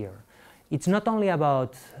happens here. It's not only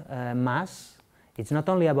about mass, it's not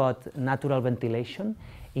only about natural ventilation.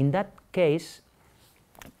 In that case,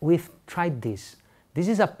 we've tried this. This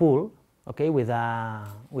is a pool, okay, with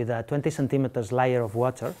a 20 centimeters layer of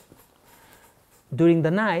water. During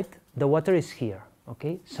the night, the water is here,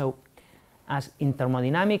 okay? So as in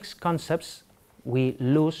thermodynamics concepts, we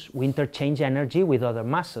interchange energy with other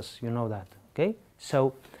masses, you know that, okay?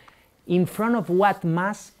 So in front of what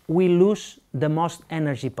mass we lose the most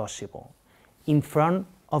energy possible? In front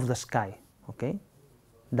of the sky, okay?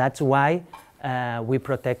 That's why we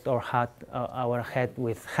protect our head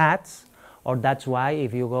with hats, or that's why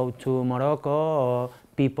if you go to Morocco, or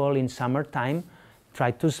people in summertime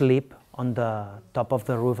try to sleep on the top of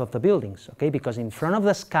the roof of the buildings, okay? Because in front of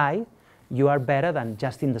the sky, you are better than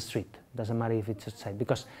just in the street. Doesn't matter if it's outside,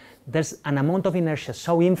 because there's an amount of inertia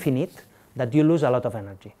so infinite that you lose a lot of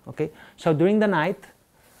energy, okay? So during the night,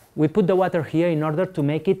 we put the water here in order to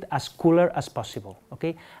make it as cooler as possible,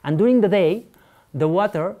 okay? And during the day, the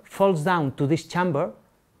water falls down to this chamber,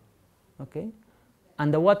 okay?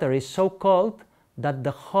 And the water is so cold that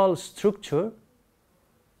the whole structure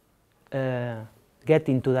get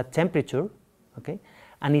into that temperature, okay?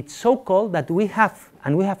 And it's so cold that we have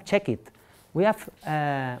checked it, we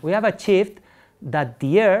have achieved that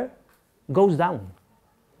the air goes down.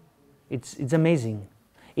 It's amazing.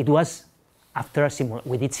 It was after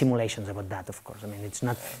we did simulations about that, of course. I mean, it's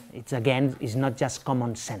not just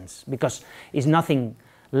common sense, because it's nothing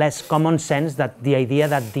less common sense that the idea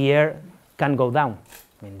that the air can go down.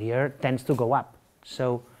 I mean, the air tends to go up.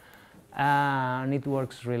 So, and it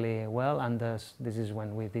works really well, and this is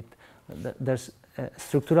when we did, there's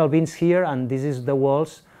structural beams here, and this is the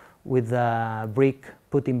walls with the brick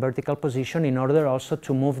put in vertical position in order also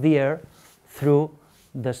to move the air through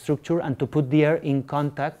the structure and to put the air in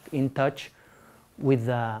contact, in touch with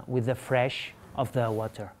the fresh of the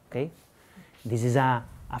water, okay? This is a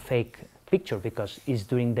fake picture because it's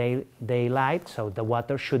during daylight, so the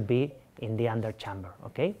water should be in the under chamber,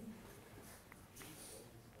 okay?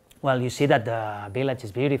 Well, you see that the village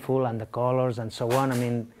is beautiful and the colors and so on. I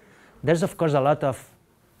mean, there's of course a lot of,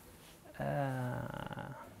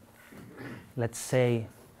 let's say,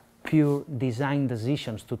 pure design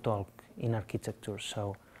decisions to talk in architecture.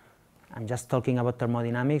 So I'm just talking about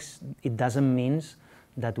thermodynamics. It doesn't mean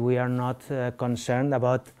that we are not concerned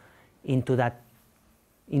about into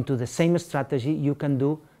the same strategy you can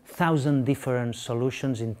do 1,000 different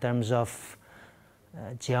solutions in terms of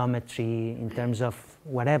geometry, in terms of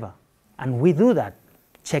whatever. And we do that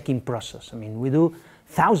checking process. I mean, we do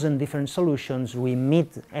 1,000 different solutions. We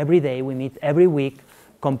meet every day, we meet every week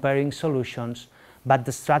comparing solutions, but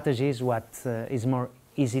the strategy is what is more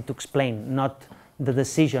easy to explain, not the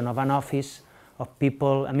decision of an office of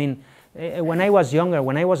people. I mean, when I was younger,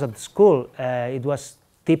 when I was at school, it was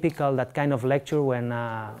typical that kind of lecture when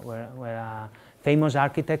where a famous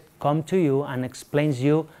architect comes to you and explains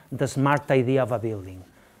you the smart idea of a building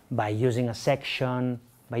by using a section,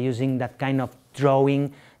 by using that kind of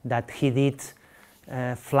drawing that he did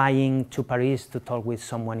flying to Paris to talk with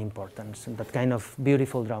someone important, so that kind of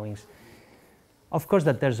beautiful drawings. Of course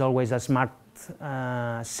that there's always a smart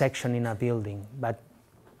section in a building, but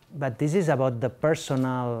this is about the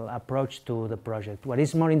personal approach to the project. What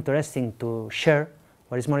is more interesting to share,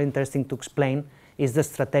 what is more interesting to explain, is the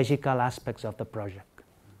strategical aspects of the project.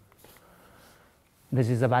 This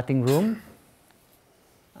is the bathing room.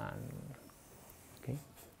 Okay.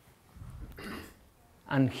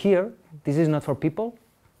 And here, this is not for people,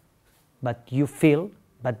 but you feel,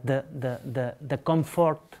 but the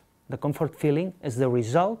comfort feeling is the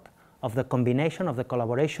result of the combination, of the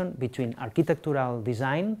collaboration between architectural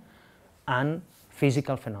design and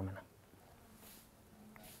physical phenomena.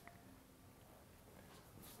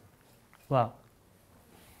 Well,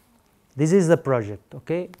 this is the project,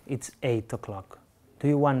 okay? It's 8 o'clock. Do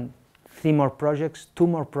you want 3 more projects, 2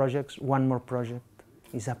 more projects, 1 more project?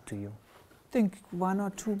 It's up to you. I think 1 or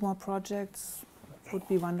 2 more projects would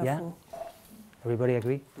be wonderful. Yeah? Everybody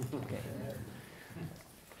agree? Okay.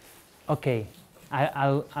 Okay,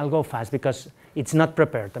 I'll go fast because it's not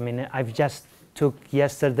prepared. I mean, I've just took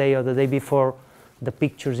yesterday or the day before the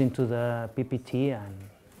pictures into the PPT, and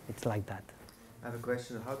it's like that. I have a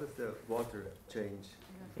question. How does the water change?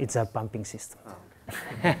 It's a pumping system. Oh,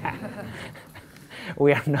 okay.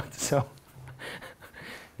 We are not so.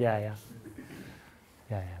 Yeah.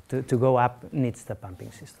 To go up needs the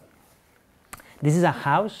pumping system. This is a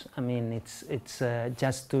house. I mean, it's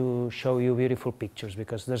just to show you beautiful pictures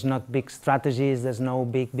because there's not big strategies, there's no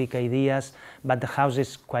big ideas, but the house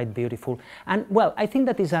is quite beautiful. And well, I think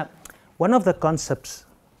that is one of the concepts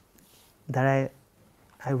that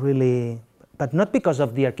but not because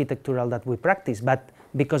of the architectural that we practice, but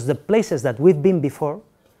because the places that we've been before,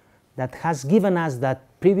 that has given us that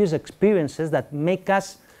previous experiences that make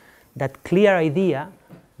us that clear idea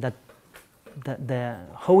that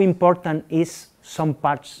how important is some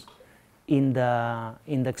parts in the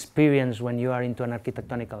experience when you are into an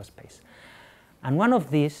architectonical space. And one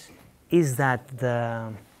of these is that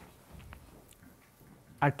the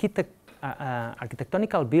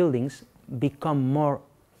architectonical buildings become more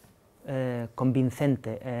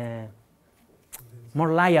convincente,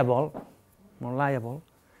 more liable, more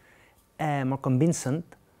convincent,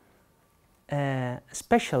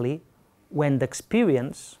 especially when the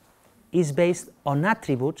experience is based on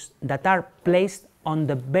attributes that are placed on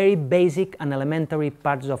the very basic and elementary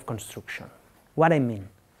parts of construction. What I mean?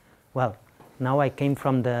 Well, now I came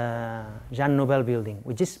from the Jean Nouvel building,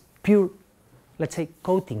 which is pure, let's say,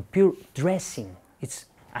 coating, pure dressing.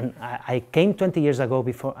 And I came 20 years ago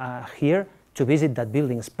before here to visit that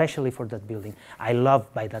building, especially for that building. I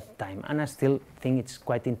loved by that time, and I still think it's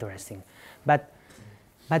quite interesting. But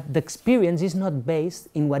the experience is not based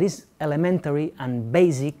in what is elementary and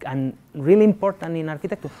basic and really important in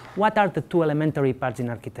architecture. What are the two elementary parts in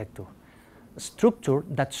architecture? Structure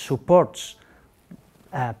that supports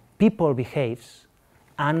people behaves,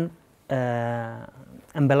 and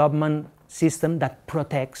envelopment system that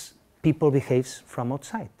protects people behaves from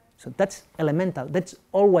outside. So that's elemental, that's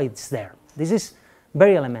always there. This is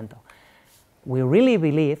very elemental. We really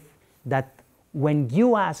believe that when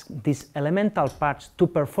you ask these elemental parts to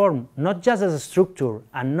perform not just as a structure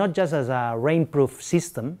and not just as a rainproof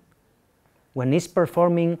system, when it's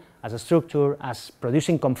performing as a structure, as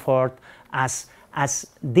producing comfort, as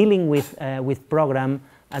dealing with program,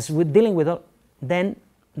 as with dealing with all, then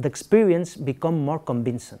the experience becomes more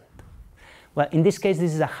convincing. Well, in this case,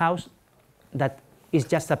 this is a house that is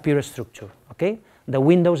just a pure structure, okay? The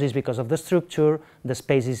windows is because of the structure, the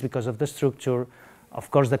space is because of the structure, of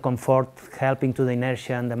course the comfort helping to the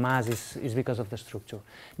inertia and the mass is because of the structure.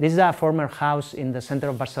 This is a former house in the center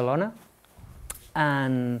of Barcelona,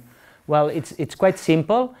 and well, it's quite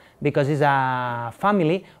simple because it's a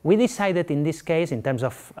family. We decided in this case, in terms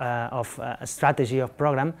of a strategy of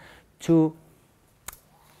program, to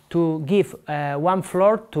give one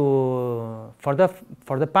floor for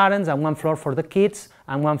the parents and one floor for the kids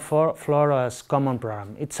and one floor as common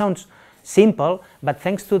program. It sounds simple, but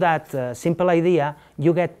thanks to that simple idea,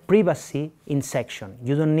 you get privacy in section.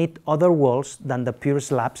 You don't need other walls than the pure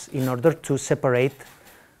slabs in order to separate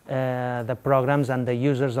the programs and the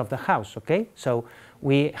users of the house, okay? So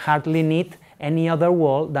we hardly need any other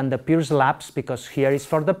wall than the pure slabs, because here is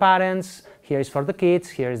for the parents, here is for the kids,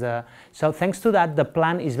 here is the... So thanks to that, the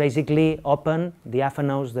plan is basically open, the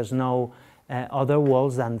FNOs, there's no other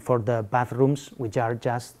walls than for the bathrooms, which are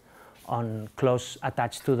just on close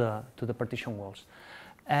attached to the partition walls.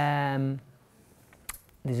 This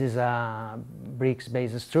is a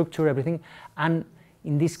bricks-based structure, everything, and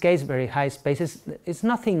in this case, very high spaces. It's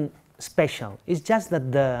nothing special. It's just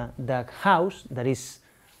that the house that is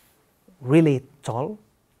really tall,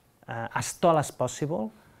 as tall as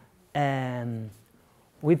possible.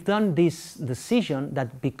 We've done this decision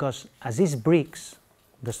that because as is bricks,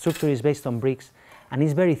 the structure is based on bricks, and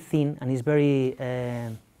it's very thin and it's very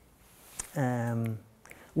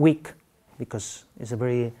weak, because it's a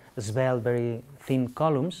very svelte, very thin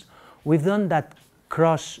columns. We've done that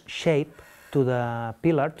cross shape to the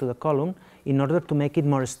pillar, to the column, in order to make it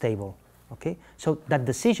more stable. Okay? So that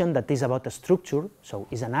decision that is about a structure, so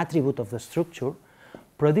is an attribute of the structure,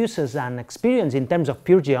 produces an experience in terms of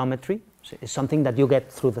pure geometry. So it's something that you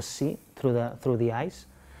get through the sea, through the eyes,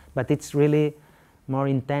 but it's really more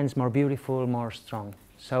intense, more beautiful, more strong.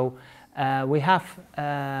 So we have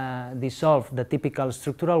dissolved the typical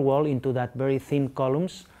structural wall into that very thin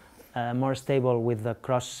columns, more stable with the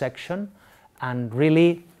cross section, and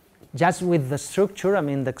really just with the structure, I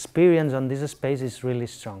mean, the experience on this space is really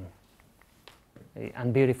strong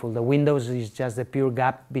and beautiful. The windows is just the pure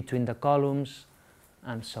gap between the columns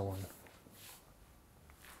and so on.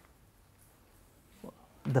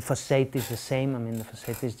 The facade is the same. I mean, the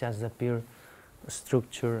facade is just the pure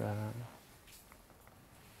structure.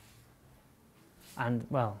 And,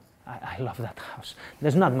 well, I love that house.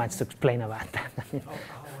 There's not much to explain about that. I mean, how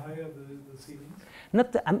high are the ceilings?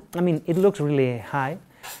 Not the, I mean, it looks really high,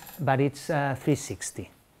 but it's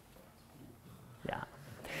 360. Yeah.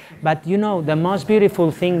 But, you know, the most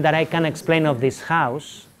beautiful thing that I can explain of this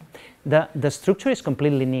house, the structure is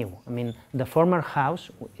completely new. I mean, the former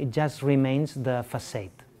house, it just remains the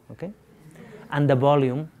facade, okay? And the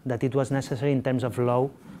volume that it was necessary in terms of law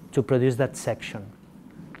to produce that section.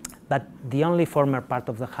 but the only former part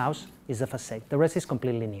of the house is the facade. The rest is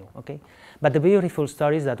completely new, okay? But the beautiful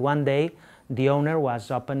story is that one day the owner was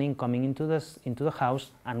coming into the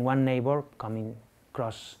house, and one neighbor coming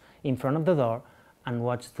across in front of the door and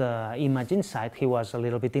watched the image inside. He was a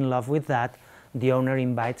little bit in love with that. The owner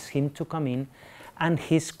invites him to come in, and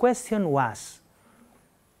his question was,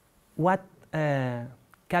 what ¿qué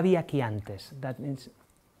había aquí antes? That means,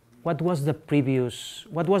 what was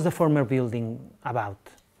the former building about?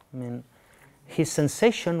 I mean, his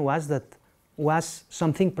sensation was that was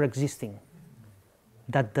something pre-existing.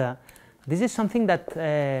 That this is something that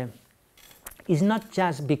is not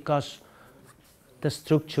just because the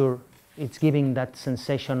structure is giving that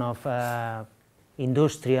sensation of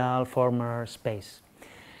industrial former space.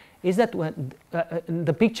 Is that when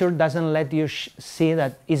the picture doesn't let you see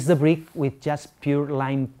that it's the brick with just pure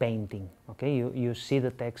line painting. Okay, you see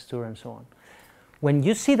the texture and so on. When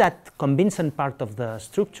you see that convincing part of the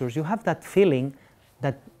structures, you have that feeling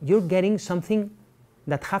that you're getting something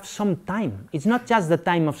that has some time. It's not just the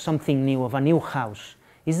time of something new, of a new house.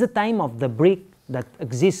 It's the time of the brick that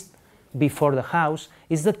exists before the house.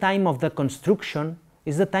 It's the time of the construction.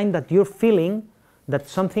 It's the time that you're feeling that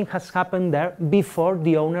something has happened there before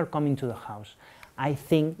the owner coming to the house. I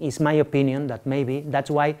think, it's my opinion, that maybe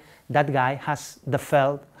that's why that guy has the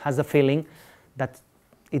feeling that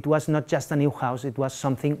it was not just a new house, it was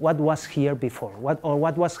something, what was here before,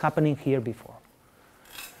 what was happening here before.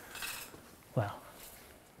 Well,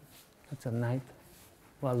 that's a night.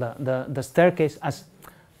 Well, the staircase, as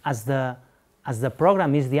the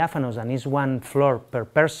program is diaphanous and is one floor per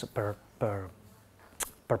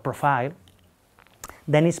profile,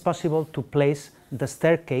 then it's possible to place the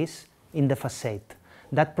staircase in the facade.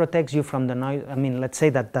 That protects you from the noise. I mean, let's say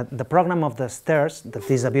that the program of the stairs, that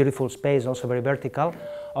is a beautiful space, also very vertical,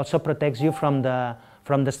 also protects you from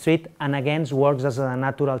the street, and again works as a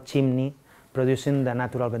natural chimney, producing the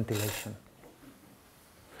natural ventilation.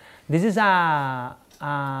 This is a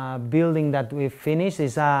building that we finished.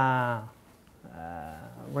 It's a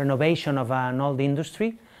renovation of an old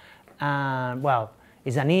industry. Well,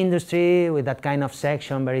 it's an industry with that kind of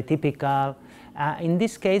section, very typical. In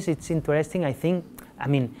this case, it's interesting, I think. I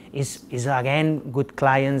mean, it's again good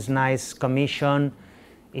clients, nice commission.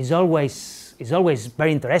 It's always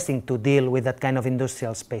very interesting to deal with that kind of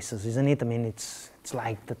industrial spaces, isn't it? I mean, it's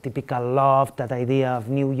like the typical loft, that idea of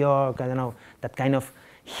New York. I don't know, that kind of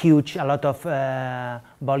huge, a lot of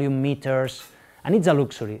volume meters, and it's a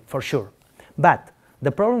luxury for sure. But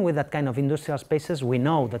the problem with that kind of industrial spaces, we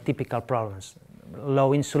know the typical problems.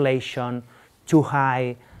 Low insulation, too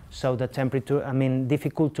high, so the temperature, I mean,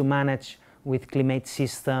 difficult to manage with climate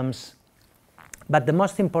systems. But the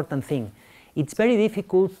most important thing, it's very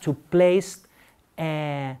difficult to place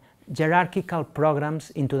hierarchical programs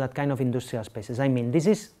into that kind of industrial spaces. I mean, this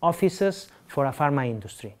is offices for a pharma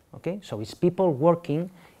industry, okay? So it's people working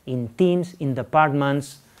in teams, in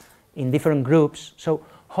departments, in different groups. So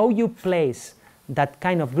how you place that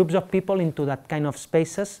kind of groups of people into that kind of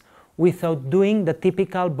spaces without doing the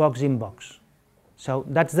typical box-in-box. So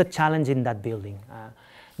that's the challenge in that building.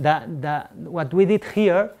 What we did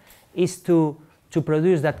here is to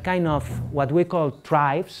produce that kind of what we call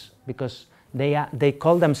tribes, because they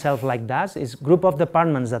call themselves like that. It's a group of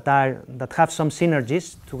departments that have some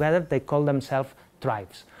synergies together. They call themselves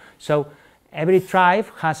tribes. So every tribe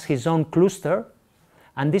has his own cluster,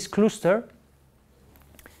 and this cluster,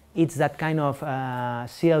 it's that kind of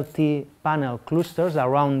CLT panel clusters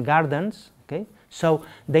around gardens. Okay? So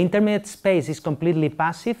the intermediate space is completely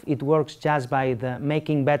passive. It works just by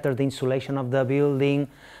making better the insulation of the building,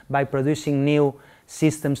 by producing new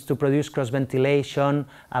systems to produce cross ventilation,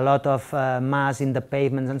 a lot of mass in the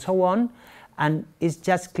pavements and so on. And it's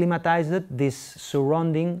just climatized this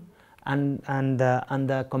surrounding, and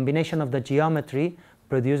the combination of the geometry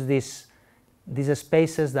produce these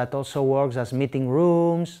spaces that also works as meeting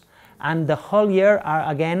rooms, and the whole year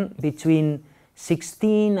are again between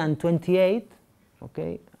 16 and 28,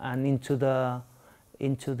 okay, and into the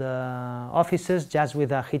offices just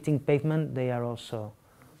with a heating pavement, they are also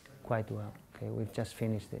quite well. Okay, we've just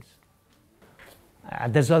finished this.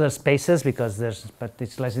 There's other spaces but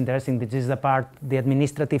it's less interesting. This is the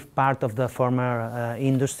administrative part of the former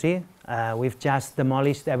industry. We've just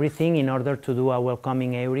demolished everything in order to do a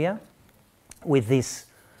welcoming area with this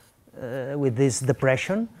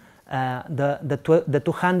depression. The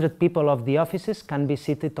 200 people of the offices can be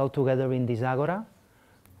seated all together in this agora.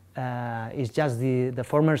 It's just the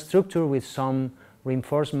former structure with some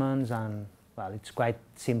reinforcements, and well, it's quite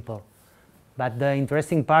simple. But the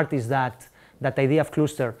interesting part is that idea of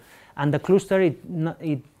cluster, and the cluster it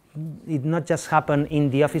not just happen in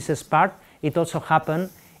the offices part, it also happen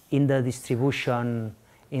in the distribution,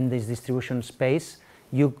 in this distribution space,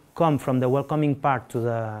 you come from the welcoming part to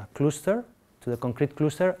the cluster, to the concrete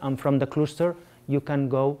cluster, and from the cluster you can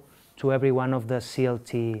go to every one of the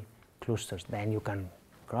CLT clusters. Then you can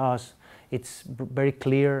cross. It's very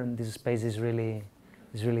clear. This space is really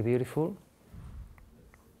beautiful.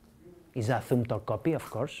 It's a zoomed-out copy, of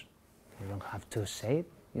course. You don't have to say it.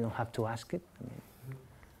 You don't have to ask it. I mean,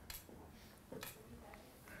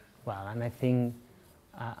 well, and I think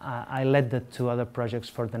I led the 2 other projects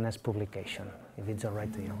for the next publication, if it's all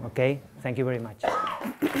right to you. Okay? Thank you very much.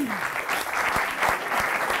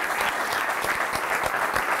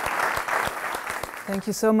 Thank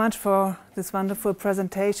you so much for this wonderful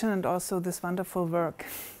presentation and also this wonderful work.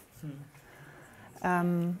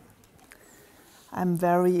 I'm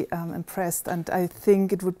very impressed, and I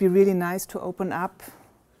think it would be really nice to open up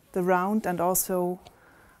the round and also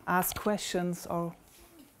ask questions or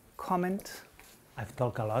comment. I've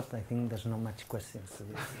talked a lot. I think there's not much questions to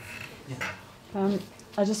this.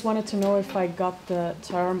 I just wanted to know if I got the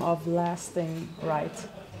term of lasting right.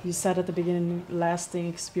 You said at the beginning lasting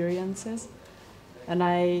experiences, and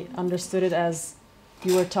I understood it as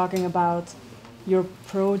you were talking about your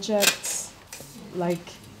projects like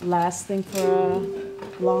lasting for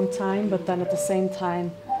a long time, but then at the same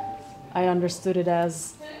time I understood it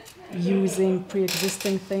as using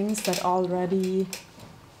pre-existing things that already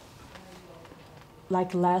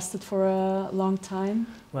like lasted for a long time.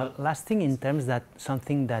 Well, lasting in terms that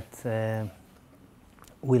something that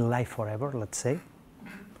will live forever, let's say.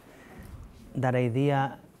 That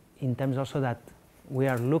idea in terms also that we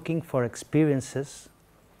are looking for experiences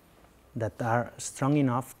that are strong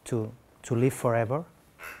enough to live forever,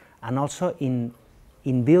 and also in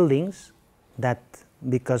buildings that,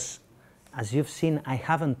 because as you've seen, I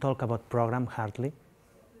haven't talked about program hardly.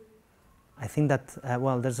 I think that,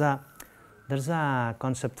 well, there's a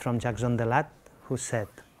concept from Jacques Zondelat who said,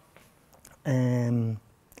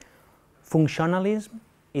 functionalism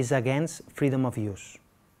is against freedom of use.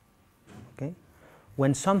 Okay?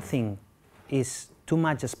 When something is too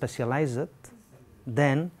much specialized,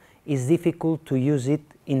 then it's difficult to use it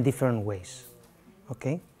in different ways.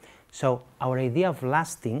 Okay? So our idea of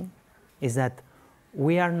lasting is that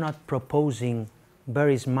we are not proposing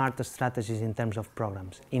very smart strategies in terms of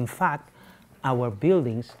programs. In fact, our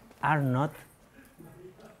buildings are not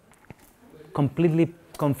completely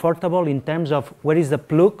comfortable in terms of where is the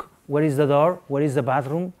plug, where is the door, where is the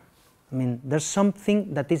bathroom. I mean, there's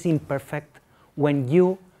something that is imperfect when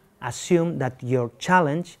you assume that your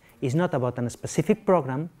challenge is not about a specific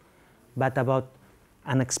program, but about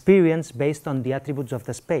an experience based on the attributes of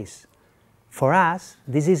the space. For us,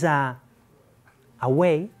 this is a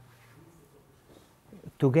way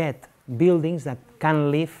to get buildings that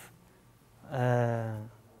can live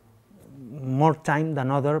more time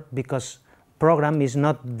than other, because program is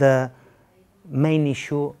not the main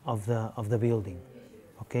issue of the building.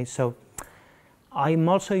 Okay, so I'm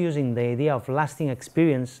also using the idea of lasting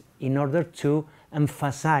experience in order to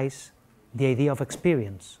emphasize the idea of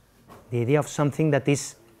experience, the idea of something that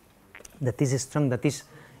is strong, that is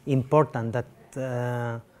important,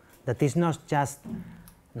 that is not just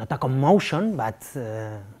not a commotion, but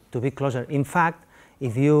to be closer. In fact,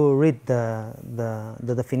 if you read the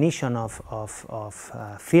definition of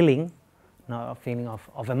feeling, no, feeling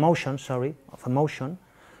of emotion, sorry, of emotion,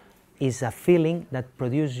 is a feeling that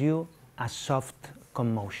produces you a soft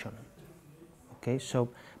commotion. Okay, so,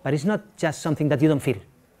 but it's not just something that you don't feel.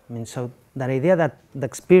 I mean, so that idea that the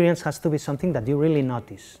experience has to be something that you really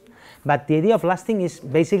notice. But the idea of lasting is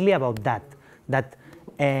basically about that, that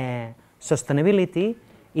sustainability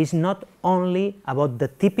is not only about the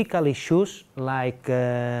typical issues like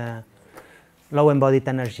low embodied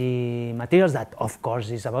energy materials, that of course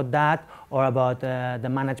is about that, or about the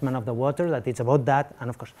management of the water, that it's about that, and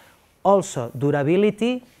of course also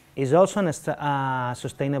durability is also a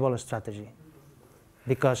sustainable strategy,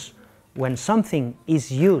 because when something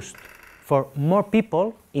is used for more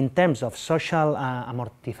people in terms of social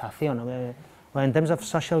amortización, or in terms of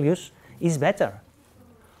social use, is better.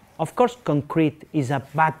 Of course, concrete is a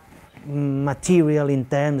bad material in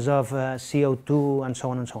terms of CO2 and so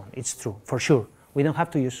on and so on. It's true, for sure. We don't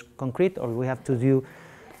have to use concrete, or we have to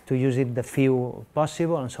use it the few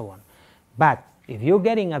possible and so on. But if you're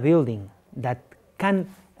getting a building that can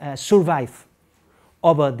survive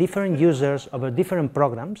over different users, over different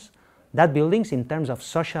programs, that buildings in terms of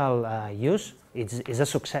social use is a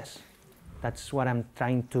success. That's what I'm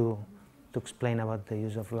trying to explain about the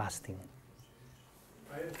use of lasting.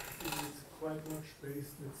 I think it's quite much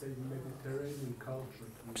based, let's say, Mediterranean culture.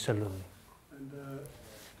 Absolutely. And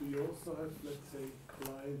do you also have, let's say,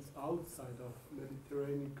 clients outside of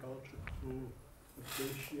Mediterranean culture who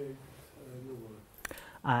appreciate your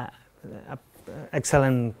work?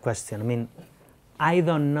 Excellent question. I mean, I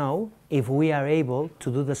don't know if we are able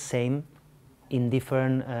to do the same in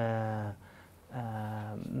different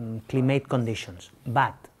climate conditions.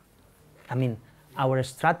 But, I mean, our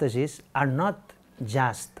strategies are not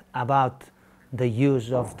just about the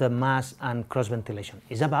use of the mass and cross ventilation.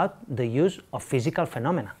 It's about the use of physical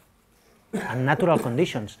phenomena and natural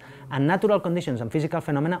conditions. And natural conditions and physical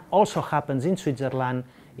phenomena also happens in Switzerland,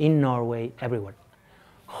 in Norway, everywhere.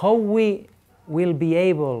 How we will be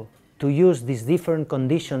able to use these different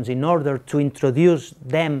conditions in order to introduce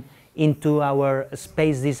them into our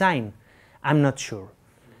space design, I'm not sure.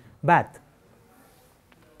 But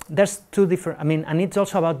there's two different, I mean, and it's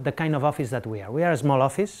also about the kind of office that we are. We are a small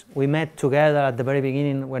office. We met together at the very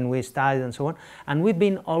beginning when we started and so on, and we've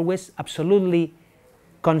been always absolutely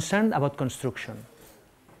concerned about construction.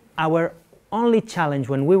 Our only challenge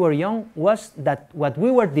when we were young was that what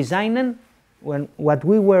we were designing,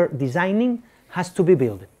 has to be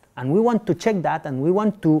built. And we want to check that, and we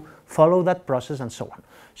want to follow that process and so on.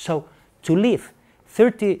 So to live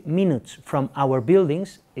 30 minutes from our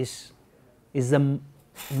buildings is the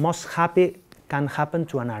most happy can happen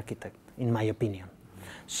to an architect, in my opinion.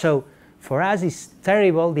 So for us it's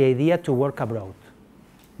terrible the idea to work abroad,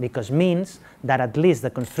 because it means that at least the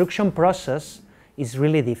construction process is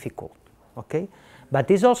really difficult, okay?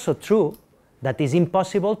 But it's also true that it's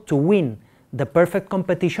impossible to win the perfect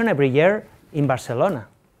competition every year in Barcelona.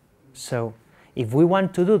 So if we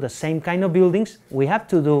want to do the same kind of buildings, we have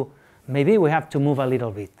to do, maybe we have to move a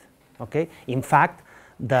little bit, okay? In fact,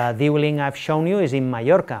 the building I've shown you is in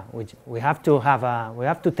Mallorca, which we have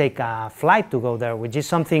to take a flight to go there, which is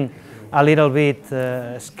something a little bit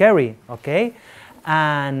scary, okay?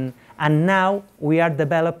 And now we are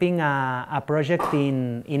developing a project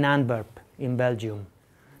in Antwerp, in Belgium,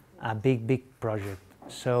 a big project.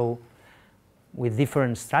 So with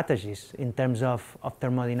different strategies in terms of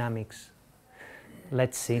thermodynamics.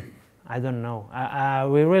 Let's see. I don't know.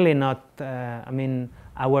 We're really not, I mean,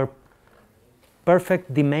 our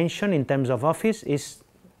perfect dimension in terms of office is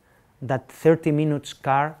that 30 minutes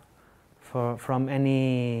car from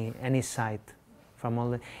any site. From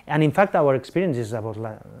all and in fact, our experience is about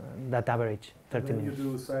that average, 30 minutes.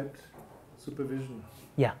 You do site supervision.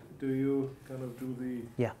 Yeah. Do you kind of do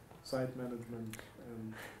the site management?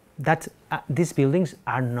 These buildings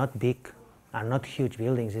are not big, are not huge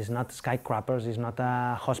buildings. It's not skyscrapers. It's not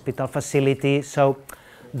a hospital facility. So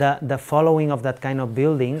the following of that kind of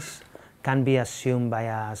buildings can be assumed by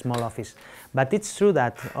a small office. But it's true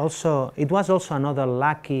that also it was also another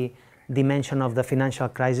lucky dimension of the financial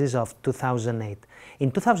crisis of 2008.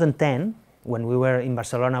 In 2010, when we were in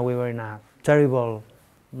Barcelona, we were in a terrible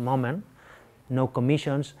moment, no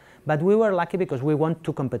commissions, but we were lucky because we won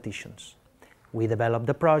 2 competitions. We developed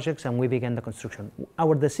the projects and we began the construction.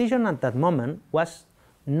 Our decision at that moment was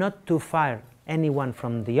not to fire anyone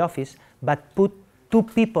from the office, but put 2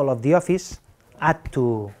 people of the office, add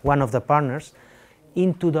to one of the partners,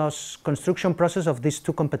 into those construction process of these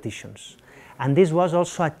 2 competitions. And this was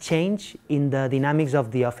also a change in the dynamics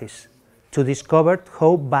of the office, to discover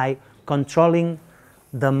how by controlling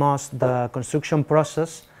the construction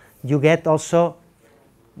process, you get also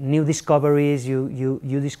new discoveries, you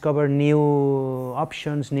discover new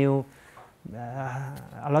options, a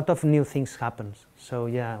lot of new things happen. So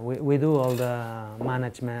yeah, we do all the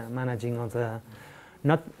managing of the,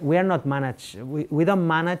 we don't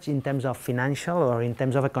manage in terms of financial or in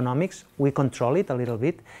terms of economics. We control it a little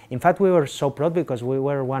bit. In fact, we were so proud because we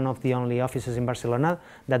were one of the only offices in Barcelona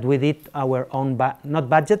that we did our own, not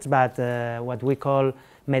budgets, but what we call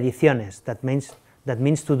mediciones. That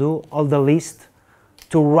means to do all the list,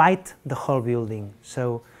 to write the whole building.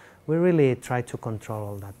 So we really try to control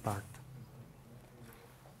all that part.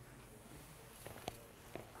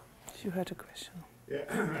 You had a question. Yeah,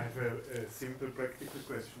 I have a simple practical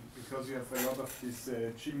question. Because you have a lot of these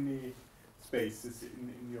chimney spaces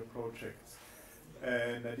in your projects,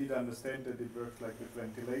 and I did understand that it works like with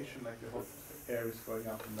ventilation, like the hot air is going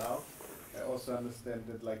up and down. I also understand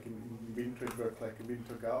that like in winter it works like a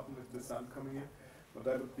winter garden with the sun coming in. What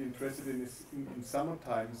I would be interested in is in summer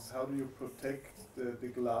times, how do you protect the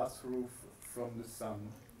glass roof from the sun?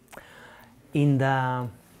 In the,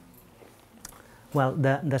 well,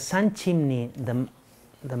 the sun chimney,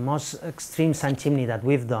 the most extreme sun chimney that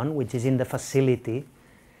we've done, which is in the facility,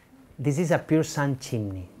 this is a pure sun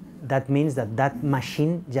chimney. That means that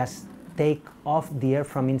machine just take off the air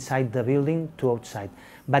from inside the building to outside.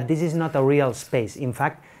 But this is not a real space. In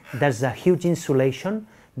fact, there's a huge insulation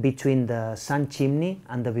between the sun chimney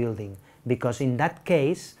and the building, because in that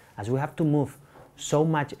case, as we have to move so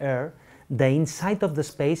much air, the inside of the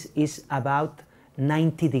space is about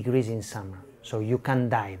 90 degrees in summer, so you can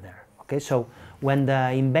die there. Okay, so when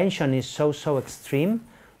the invention is so extreme,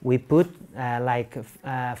 we put like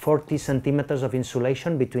 40 centimeters of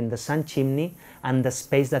insulation between the sun chimney and the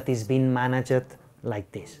space that is being managed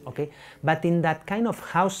like this. Okay, but in that kind of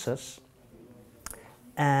houses,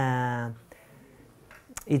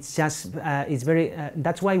 it's just it's very.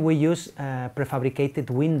 That's why we use prefabricated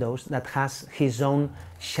windows that has his own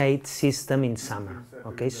shade system in summer.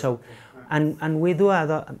 Okay, so and we do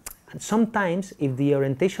sometimes if the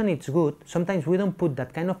orientation is good, sometimes we don't put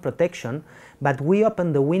that kind of protection, but we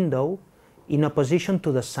open the window in opposition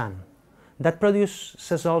to the sun. That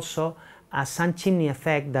produces also a sun chimney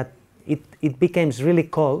effect that it becomes really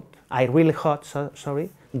cold, really hot. Sorry,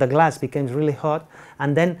 the glass becomes really hot,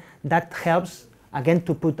 and then that helps again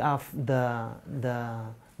to put off the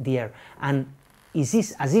air. And as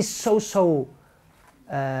is so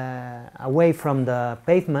away from the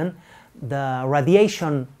pavement, the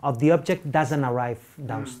radiation of the object doesn't arrive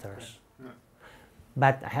downstairs.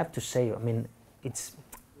 But I have to say, I mean,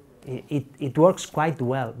 it works quite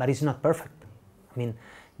well, but it's not perfect. I mean,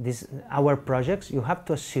 our projects, you have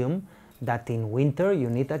to assume that in winter you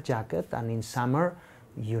need a jacket, and in summer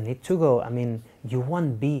you need to go. I mean, you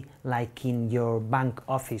won't be like in your bank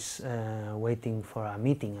office waiting for a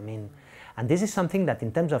meeting. I mean, and this is something that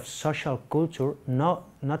in terms of social culture, not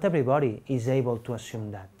everybody is able to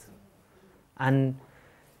assume that. And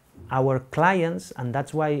our clients, and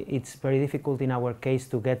that's why it's very difficult in our case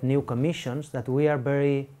to get new commissions, that we are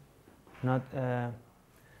very not,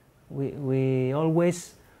 we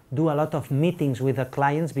always do a lot of meetings with the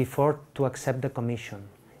clients before to accept the commission,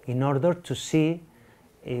 in order to see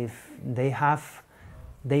if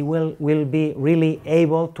they will be really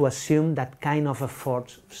able to assume that kind of a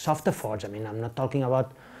forge, softer forge. I mean, I'm not talking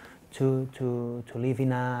about to live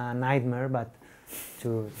in a nightmare, but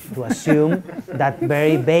to assume that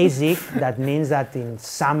very basic, that means that in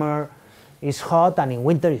summer is hot and in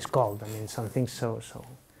winter is cold. I mean, something so.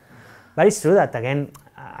 But it's true that, again,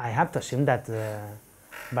 I have to assume that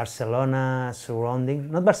Barcelona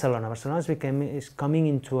surrounding, not Barcelona, Barcelona is coming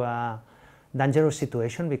into a dangerous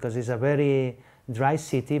situation because it's a very dry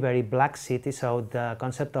city, very black city, so the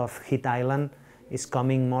concept of heat island is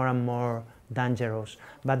coming more and more dangerous.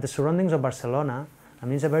 But the surroundings of Barcelona, I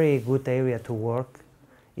mean, it's a very good area to work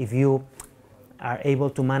if you are able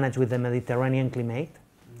to manage with the Mediterranean climate.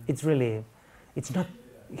 It's not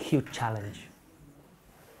a huge challenge.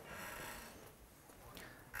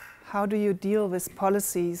 How do you deal with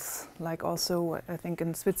policies, like also, I think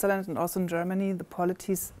in Switzerland and also in Germany, the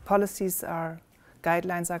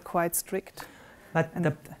guidelines are quite strict? But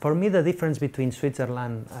for me, the difference between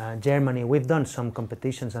Switzerland and Germany, we've done some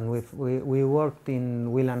competitions, and we worked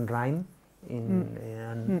in Will and Rhein,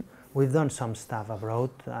 and we've done some stuff abroad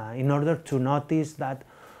in order to notice that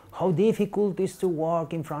how difficult it is to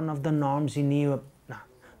work in front of the norms in Europe. No,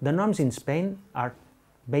 the norms in Spain are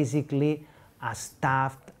basically as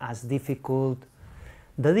tough, as difficult.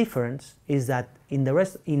 The difference is that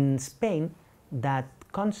in Spain, that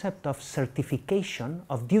concept of certification,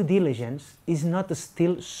 of due diligence, is not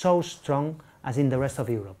still so strong as in the rest of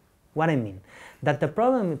Europe. What I mean? That the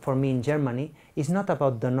problem for me in Germany is not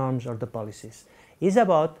about the norms or the policies. It's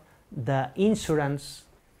about the insurance,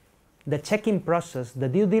 the checking process, the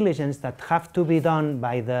due diligence that have to be done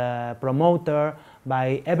by the promoter,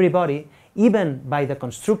 by everybody, even by the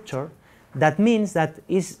constructor. That means that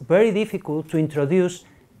it's very difficult to introduce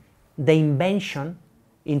the invention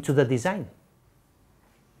into the design.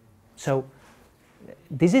 So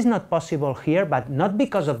this is not possible here, but not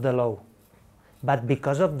because of the law, but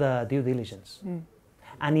because of the due diligence.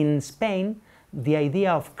 And in Spain, the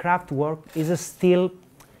idea of craft work is still,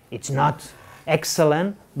 it's not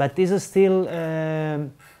excellent, but is still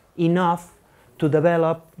enough to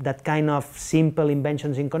develop that kind of simple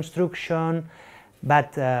inventions in construction.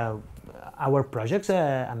 But our projects,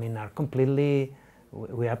 I mean, are completely,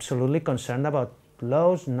 we're absolutely concerned about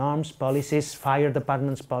laws, norms, policies, fire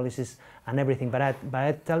departments policies, and everything. But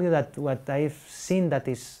I tell you that what I've seen that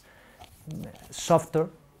is softer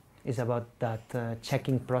is about that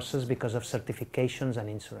checking process because of certifications and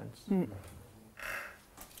insurance.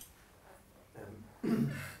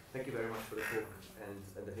 Thank you very much for the talk, and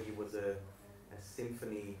I think it was a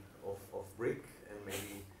symphony of brick and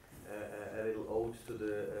maybe a little ode to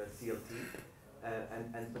the CLT,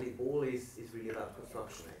 but it all is really about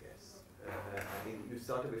construction, I guess. I mean, you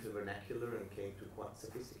started with the vernacular and came to quite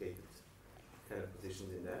sophisticated kind of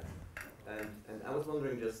positions in there. And I was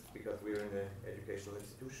wondering, just because we're in an educational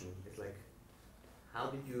institution, it's like,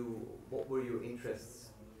 what were your interests,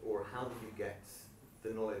 or how did you get the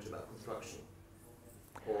knowledge about construction?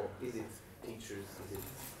 Or is it teachers, is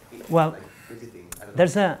it well, like visiting? I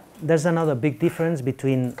don't know. There's another big difference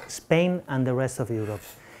between Spain and the rest of Europe.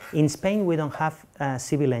 In Spain, we don't have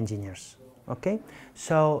civil engineers, okay?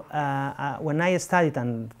 So when I studied,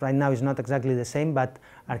 and right now it's not exactly the same, but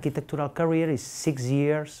architectural career is 6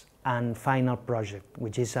 years and final project,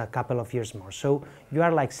 which is a couple of years more. So you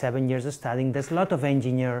are like 7 years studying. There's a lot of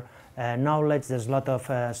engineer knowledge, there's a lot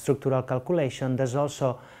of structural calculation, there's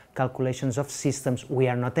also calculations of systems. We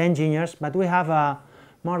are not engineers, but we have a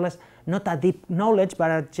more or less, not a deep knowledge,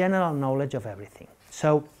 but a general knowledge of everything.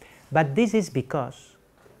 So, but this is because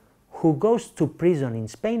who goes to prison in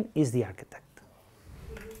Spain is the architect.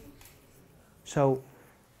 So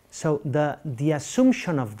the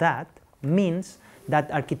assumption of that means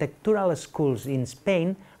that architectural schools in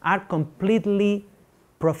Spain are completely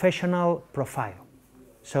professional profile.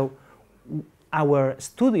 So our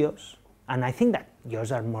studios, and I think that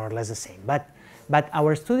yours are more or less the same, but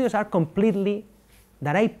our studios are completely,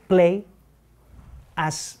 that I play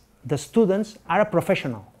as the students are a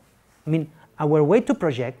professional. I mean, our way to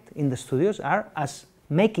project in the studios are as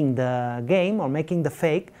making the game or making the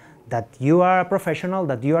fake that you are a professional,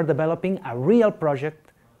 that you are developing a real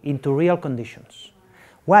project into real conditions.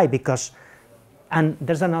 Why? Because, and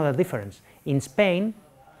there's another difference. In Spain,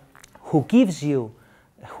 who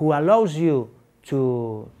allows you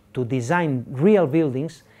to design real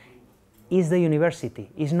buildings is the university,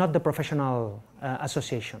 is not the professional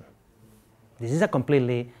association. This is a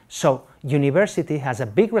completely, so university has a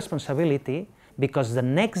big responsibility because the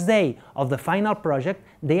next day of the final project,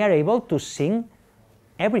 they are able to sing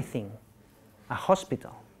everything, a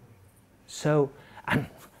hospital. So, and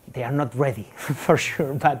they are not ready for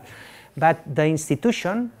sure, but the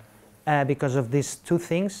institution, because of these two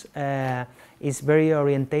things, is very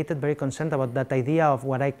orientated, very concerned about that idea of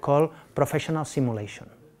what I call professional simulation.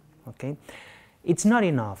 Okay, it's not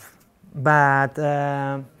enough, but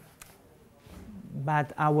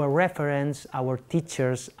our reference, our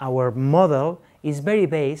teachers, our model is very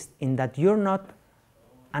based in that you're not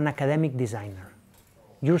an academic designer.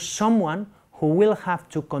 You're someone who will have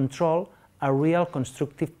to control a real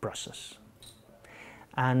constructive process.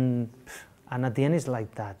 And at the end it's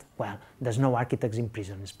like that. Well, there's no architects in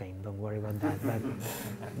prison in Spain, don't worry about that,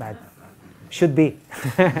 but should be.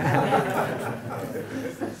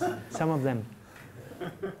 Some of them.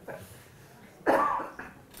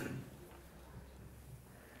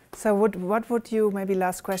 So what would you, maybe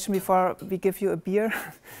last question before we give you a beer,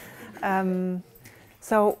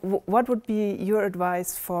 so what would be your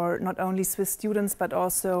advice for not only Swiss students but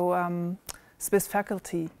also Swiss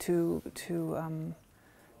faculty to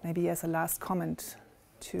maybe as a last comment,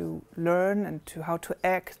 to learn and to how to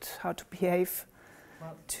act, how to behave?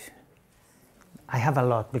 I have a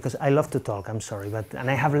lot because I love to talk, I'm sorry,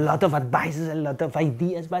 and I have a lot of advices, a lot of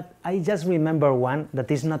ideas, but I just remember one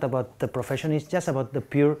that is not about the profession, it's just about the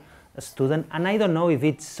pure student, and I don't know if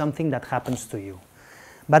it's something that happens to you.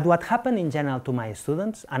 But what happened in general to my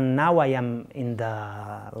students, and now I am in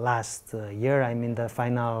the last year, I'm in the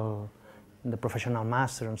final, the professional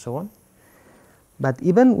master and so on, but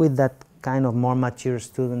even with that kind of more mature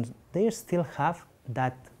students, they still have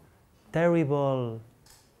that terrible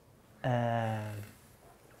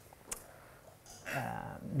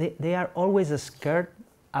they are always scared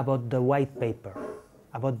about the white paper,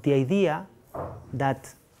 about the idea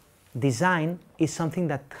that design is something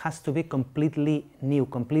that has to be completely new,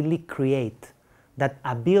 completely create, that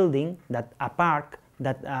a building, that a park,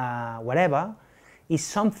 that whatever, is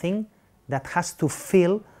something that has to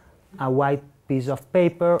fill a white piece of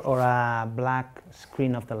paper or a black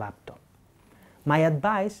screen of the laptop. My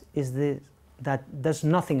advice is that there's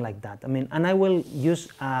nothing like that. I mean, and I will use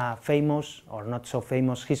a famous or not so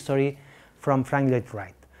famous history from Frank Lloyd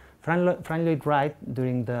Wright. Frank Lloyd Wright,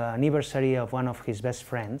 during the anniversary of one of his best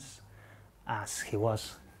friends, as he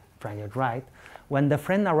was Frank Lloyd Wright, when the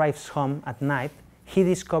friend arrives home at night, he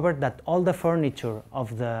discovered that all the furniture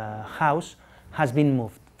of the house has been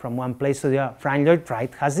moved from one place to the other. Frank Lloyd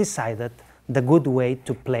Wright has decided the good way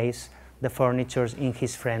to place the furniture in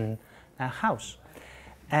his friend's house.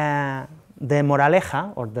 The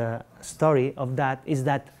moraleja, or the story of that, is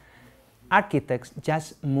that architects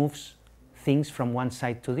just moves things from one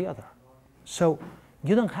side to the other. So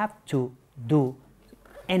you don't have to do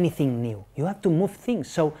anything new. You have to move things.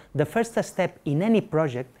 So the first step in any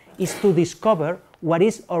project is to discover what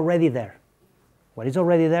is already there. What is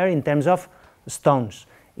already there in terms of stones,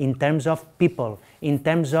 in terms of people, in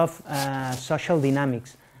terms of social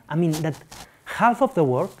dynamics. I mean, that half of the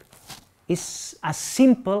work is as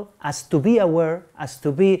simple as to be aware, as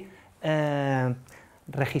to be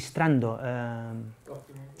registrando,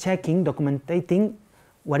 checking, documenting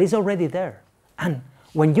what is already there. And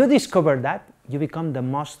when you discover that, you become the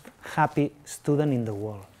most happy student in the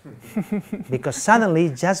world. Because suddenly,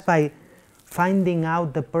 just by finding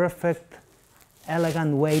out the perfect,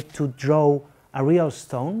 elegant way to draw a real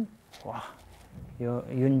stone, wow, you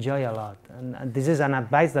enjoy a lot. And this is an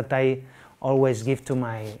advice that I always give to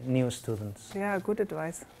my new students. Yeah, good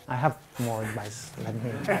advice. I have more advice, let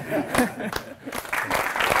me.